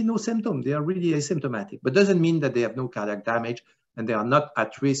really no symptom, they are really asymptomatic, but doesn't mean that they have no cardiac damage and they are not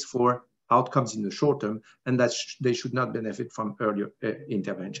at risk for outcomes in the short term, and that they should not benefit from earlier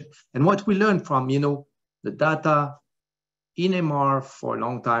intervention. And what we learned from, you know, the data in MR for a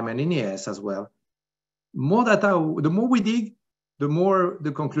long time and in AS as well, more data, the more we dig, the more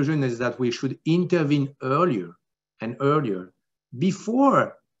the conclusion is that we should intervene earlier and earlier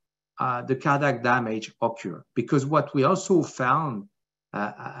before the cardiac damage occur. Because what we also found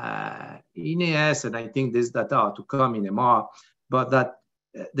in AS, and I think this data are to come in MR, but that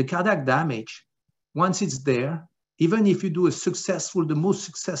the cardiac damage, once it's there, even if you do the most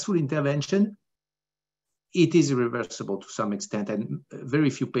successful intervention, it is irreversible to some extent, and very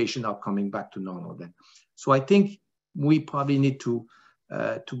few patients are coming back to normal then. So I think we probably need to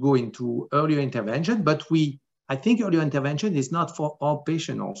go into earlier intervention, but I think earlier intervention is not for all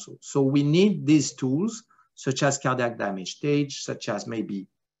patients also. So we need these tools, such as cardiac damage stage, such as maybe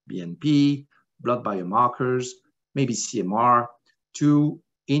BNP, blood biomarkers, maybe CMR, to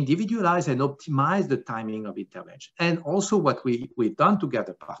individualize and optimize the timing of intervention. And also what we've done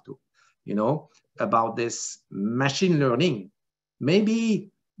together, Parto, you know, about this machine learning.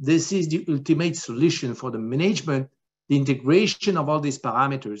 Maybe this is the ultimate solution for the management, the integration of all these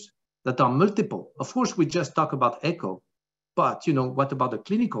parameters that are multiple. Of course, we just talk about echo, but you know, what about the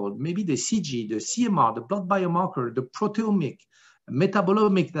clinical? Maybe the CG, the CMR, the blood biomarker, the proteomic,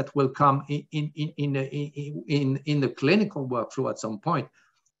 metabolomic that will come in the clinical workflow at some point.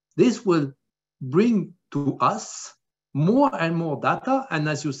 This will bring to us more and more data. And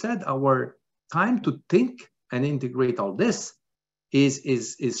as you said, our time to think and integrate all this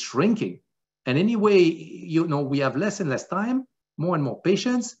is shrinking. And anyway, you know, we have less and less time, more and more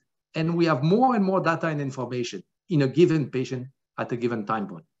patients, and we have more and more data and information in a given patient at a given time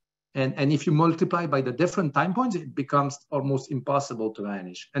point. And if you multiply by the different time points, it becomes almost impossible to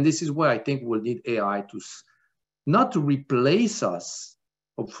manage. And this is where I think we'll need AI to, not to replace us,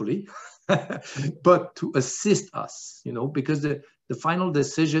 hopefully, but to assist us, you know, because the final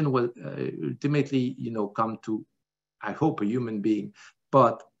decision will ultimately, you know, come to, I hope, a human being,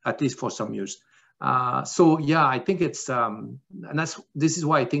 but at least for some years. So yeah, I think it's, and this is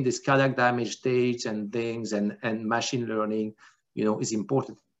why I think this cardiac damage stage and things and machine learning, you know, is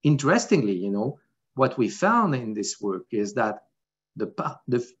important. Interestingly, you know, what we found in this work is that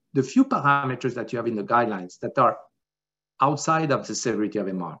the few parameters that you have in the guidelines that are outside of the severity of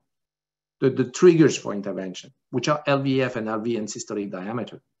MR, the triggers for intervention, which are LVF and LV and systolic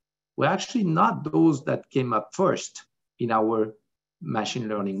diameter, were actually not those that came up first in our machine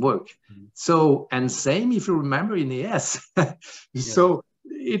learning work. Mm-hmm. So, and same if you remember in AS. Yeah. So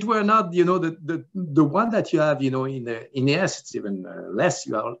it were not, you know, the one that you have, you know, in AS, it's even less.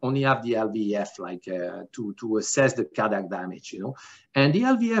 You only have the LVF, like to assess the cardiac damage, you know, and the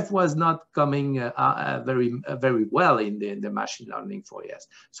LVF was not coming very well in the machine learning for AS.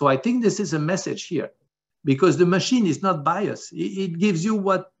 So I think this is a message here, because the machine is not biased. It gives you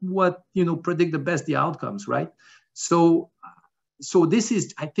what you know, predict the best the outcomes, right? So this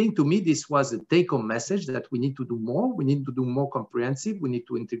is, I think, to me, this was a take-home message that we need to do more. We need to do more comprehensive. We need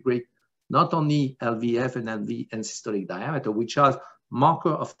to integrate not only LVF and LV and systolic diameter, which are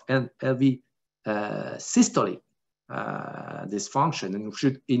marker of LV systolic dysfunction, and we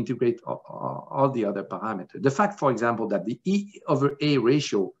should integrate all the other parameters. The fact, for example, that the E/A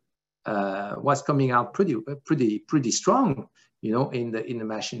ratio was coming out pretty strong, you know, in the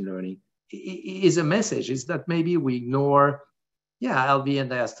machine learning, is a message. Is that maybe we ignore, yeah, LV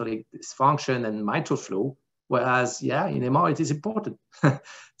and diastolic dysfunction and mitral flow, whereas, yeah, in MR it is important.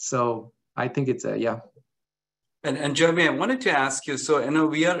 So I think it's yeah. And Jeremy, I wanted to ask you. So, you know,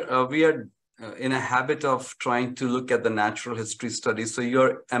 we are in a habit of trying to look at the natural history study. So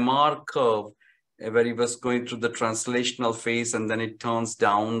your MR curve, where he was going through the translational phase, and then it turns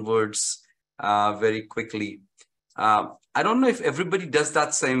downwards very quickly. I don't know if everybody does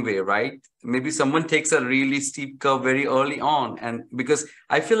that same way, right? Maybe someone takes a really steep curve very early on. And because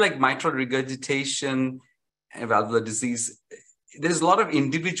I feel like mitral regurgitation and valvular disease, there's a lot of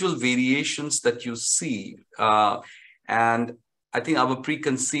individual variations that you see. And I think our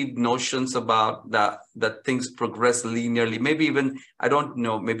preconceived notions about that things progress linearly. Maybe even, I don't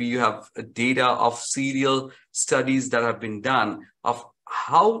know, maybe you have data of serial studies that have been done of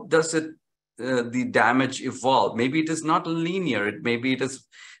how does it the damage evolve. Maybe it is not linear. Maybe it is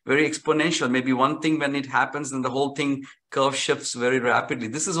very exponential. Maybe one thing when it happens and the whole thing curve shifts very rapidly.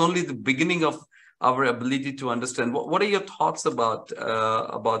 This is only the beginning of our ability to understand. What are your thoughts about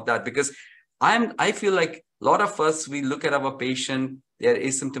that? Because I feel like a lot of us, we look at our patient, they're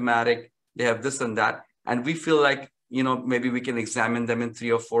asymptomatic, they have this and that, and we feel like, you know, maybe we can examine them in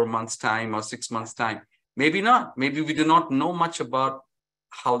 3 or 4 months' time or 6 months' time. Maybe not. Maybe we do not know much about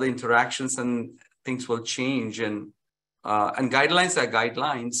how the interactions and things will change. And guidelines are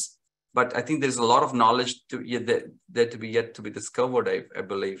guidelines, but I think there's a lot of knowledge there to be yet to be discovered, I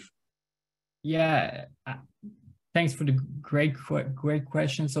believe. Yeah. Thanks for the great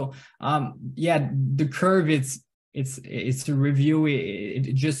question. So, yeah, the curve, it's a review.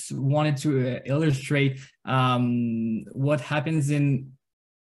 It just wanted to illustrate what happens in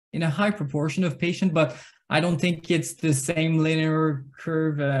a high proportion of patients, but I don't think it's the same linear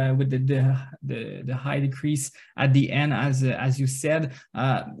curve with the high decrease at the end, as you said.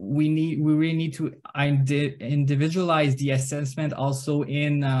 We really need to individualize the assessment also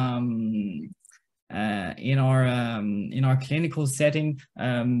in our clinical setting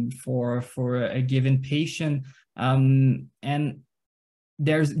for a given patient, and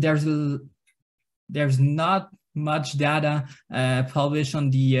there's not much data published on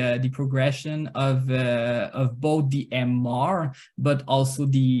the progression of both the MR but also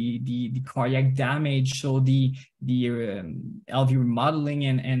the cardiac damage. So the LV remodeling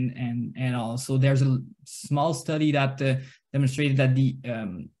and also there's a small study that demonstrated that the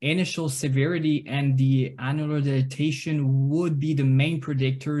initial severity and the annular dilatation would be the main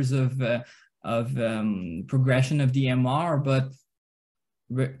predictors of progression of the MR, but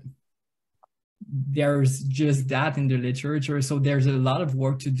there's just that in the literature. So there's a lot of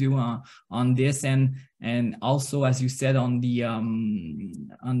work to do on this, and also, as you said, on the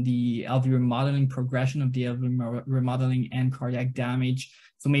LV remodeling, progression of the LV remodeling and cardiac damage.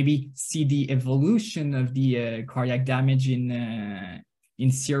 So maybe see the evolution of the cardiac damage in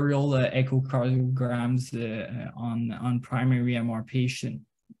serial echocardiograms on primary MR patient.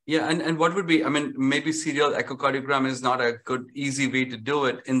 Yeah, and what would be, I mean, maybe serial echocardiogram is not a good, easy way to do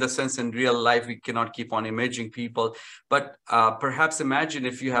it, in the sense in real life, we cannot keep on imaging people. But perhaps imagine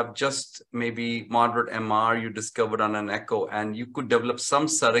if you have just maybe moderate MR you discovered on an echo, and you could develop some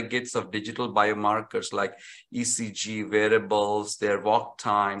surrogates of digital biomarkers like ECG, variables, their walk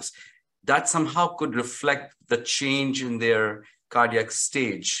times, that somehow could reflect the change in their cardiac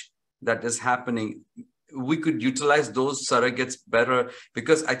stage that is happening. We could utilize those surrogates better,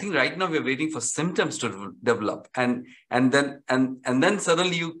 because I think right now we're waiting for symptoms to develop, and then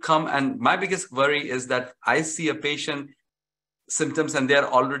suddenly you come, and my biggest worry is that I see a patient symptoms and they're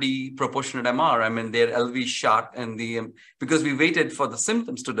already proportionate MR. I mean, their LV shot, and because we waited for the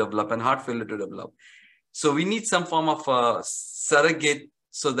symptoms to develop and heart failure to develop. So we need some form of a surrogate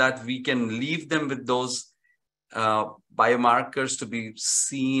so that we can leave them with those biomarkers to be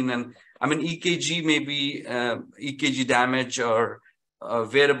seen. And I mean, EKG, maybe EKG damage or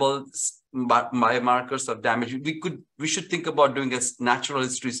variable biomarkers of damage. We should think about doing a natural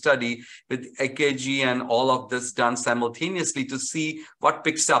history study with EKG and all of this done simultaneously to see what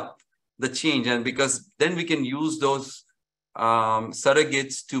picks up the change. And because then we can use those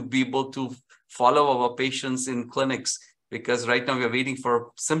surrogates to be able to follow our patients in clinics, because right now we're waiting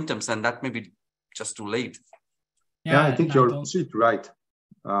for symptoms, and that may be just too late. Yeah, I think you're right.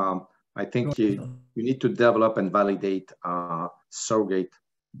 I think you need to develop and validate surrogate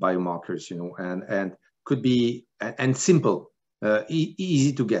biomarkers, you know, and could be and simple,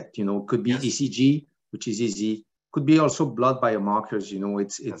 easy to get, you know, could be yes. ECG, which is easy. Could be also blood biomarkers, you know,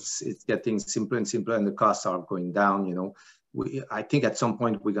 it's getting simpler and simpler, and the costs are going down, you know. I think at some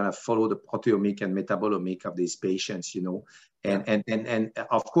point we're gonna follow the proteomic and metabolomic of these patients, you know, and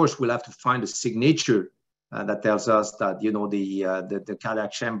of course we'll have to find a signature that tells us that, you know, the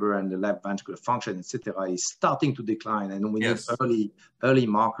cardiac chamber and the left ventricular function, etc., is starting to decline, and we yes. need early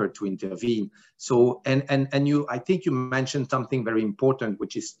marker to intervene. So I think you mentioned something very important,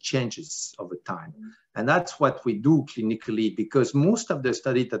 which is changes over time, and that's what we do clinically, because most of the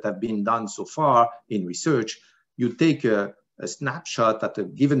studies that have been done so far in research, you take a snapshot at a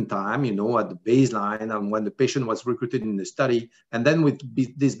given time, you know, at the baseline and when the patient was recruited in the study. And then with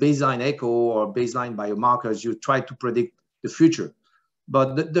this baseline echo or baseline biomarkers, you try to predict the future.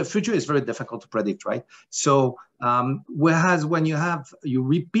 But the future is very difficult to predict, right? So whereas when you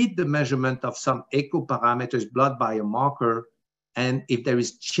repeat the measurement of some echo parameters, blood biomarker, And if there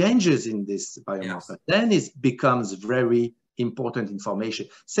is changes in this biomarker, then it becomes very important information.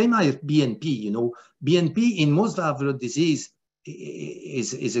 Same as BNP, you know, BNP in most valvular disease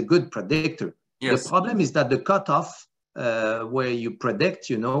is a good predictor. Yes. The problem is that the cutoff where you predict,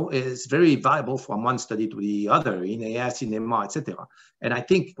 you know, is very variable from one study to the other in AS, in MR, etc. And I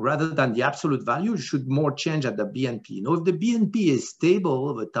think rather than the absolute value, you should more change at the BNP. You know, if the BNP is stable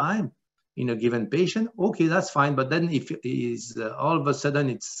over time in a given patient, okay, that's fine. But then if it is all of a sudden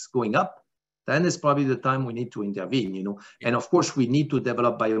it's going up, then it's probably the time we need to intervene, you know. And of course, we need to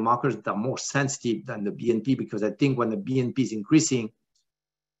develop biomarkers that are more sensitive than the BNP, because I think when the BNP is increasing,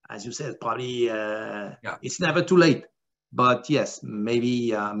 as you said, probably it's never too late. But yes,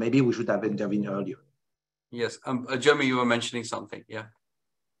 maybe we should have intervened earlier. Yes, Jeremy, you were mentioning something. Yeah.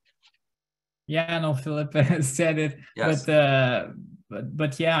 Yeah, no, Philip said it. Yes.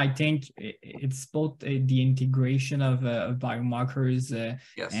 But yeah, I think it's both the integration of biomarkers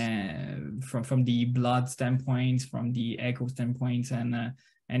from the blood standpoint, from the echo standpoint,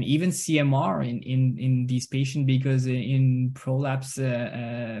 and even CMR in these patients, because in prolapse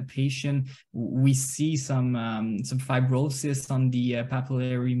patient we see some fibrosis on the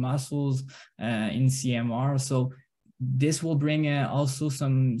papillary muscles in CMR. So this will bring also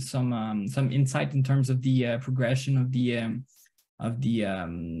some insight in terms of the progression of the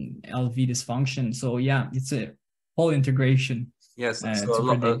LV dysfunction. So yeah, it's a whole integration. Yes, so to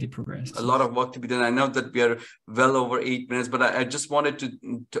predict the progression. A lot of work to be done. I know that we are well over 8 minutes, but I just wanted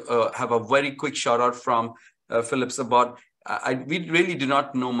to have a very quick shout out from Phillips about, we really do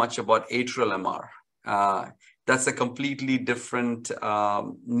not know much about atrial MR. That's a completely different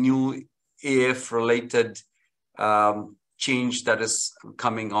new AF related change that is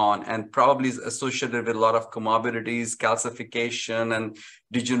coming on, and probably is associated with a lot of comorbidities, calcification, and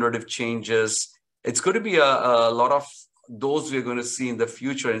degenerative changes. It's going to be a lot of those we're going to see in the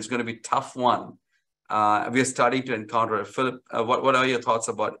future, and it's going to be a tough one. We are starting to encounter. Philip, what are your thoughts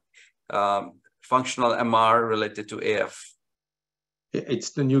about functional MR related to AF?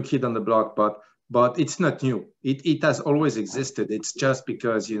 It's the new kid on the block, but it's not new. It has always existed. It's just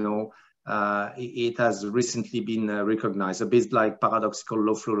because, you know, it has recently been recognized, a bit like paradoxical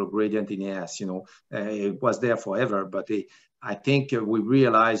low flow gradient in AS. You know, it was there forever, but I think we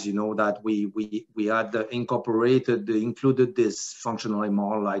realized, you know, that we had included this functional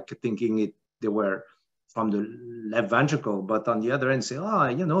MR, like thinking they were from the left ventricle, but on the other end say,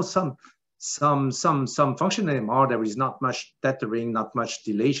 you know, some functional MR, there is not much tethering, not much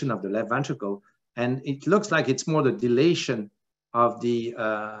dilation of the left ventricle, and it looks like it's more the dilation of the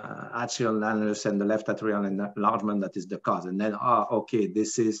atrial annulus and the left atrial enlargement that is the cause. And then, okay,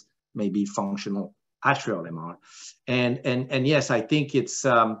 this is maybe functional atrial MR. And yes, I think it's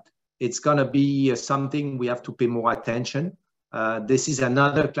gonna be something we have to pay more attention. This is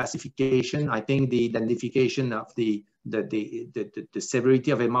another classification. I think the identification of the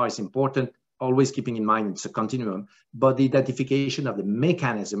severity of MR is important, always keeping in mind it's a continuum, but the identification of the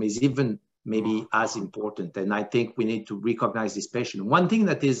mechanism is even maybe as important. And I think we need to recognize this patient. One thing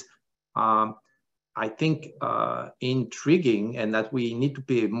that is, I think, intriguing, and that we need to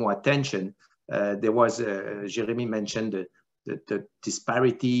pay more attention, there was, Jeremy mentioned the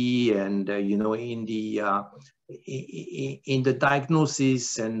disparity and, you know, in the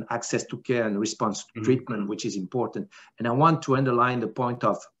diagnosis and access to care and response to treatment, which is important. And I want to underline the point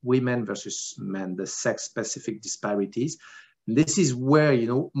of women versus men, the sex-specific disparities. This is where, you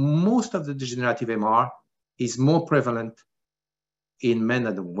know, most of the degenerative MR is more prevalent in men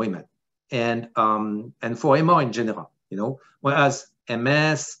than in women, and for MR in general, you know, whereas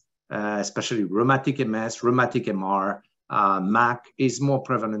MS, especially rheumatic MS, rheumatic MR, MAC is more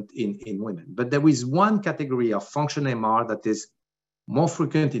prevalent in women. But there is one category of functional MR that is more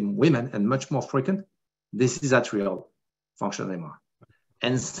frequent in women and much more frequent. This is atrial functional MR.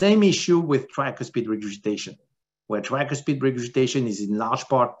 And same issue with tricuspid regurgitation, where tricuspid regurgitation is in large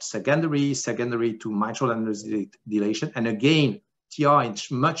part secondary to mitral annulus dilation. And again, TR is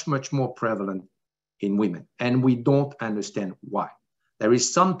much, much more prevalent in women. And we don't understand why. There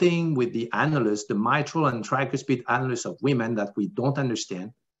is something with the annulus, the mitral and tricuspid annulus of women, that we don't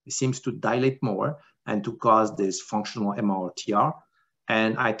understand. It seems to dilate more and to cause this functional MR TR.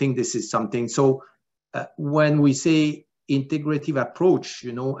 And I think this is something. So when we say integrative approach,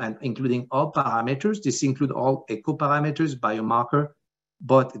 you know, and including all parameters, this includes all echo parameters, biomarker,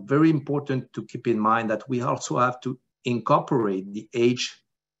 but very important to keep in mind that we also have to incorporate the age,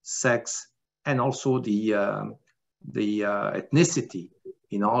 sex, and also the ethnicity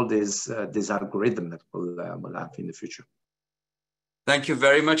in all this algorithm that we'll have in the future. Thank you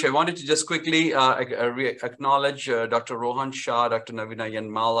very much. I wanted to just quickly acknowledge Dr. Rohan Shah, Dr. Navina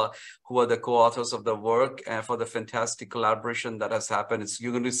Yanmala, who are the co-authors of the work, and for the fantastic collaboration that has happened.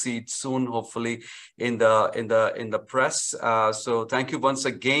 You're going to see it soon, hopefully, in the press. So thank you once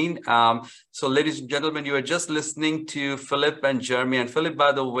again. So, ladies and gentlemen, you are just listening to Philip and Jeremy. And Philip,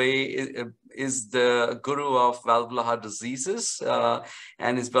 by the way, is the guru of valvular heart diseases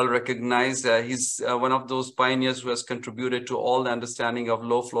and is well recognized. He's one of those pioneers who has contributed to all the understanding of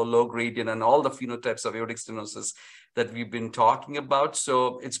low flow, low gradient, and all the phenotypes of aortic stenosis that we've been talking about.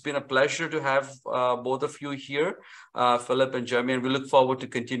 So it's been a pleasure to have both of you here, Philip and Jeremy, and we look forward to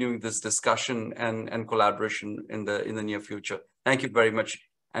continuing this discussion and collaboration in the near future. Thank you very much,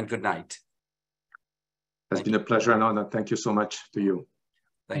 and good night. It's been a pleasure and honor. Thank you so much to you.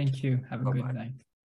 Thank you. Have a good night.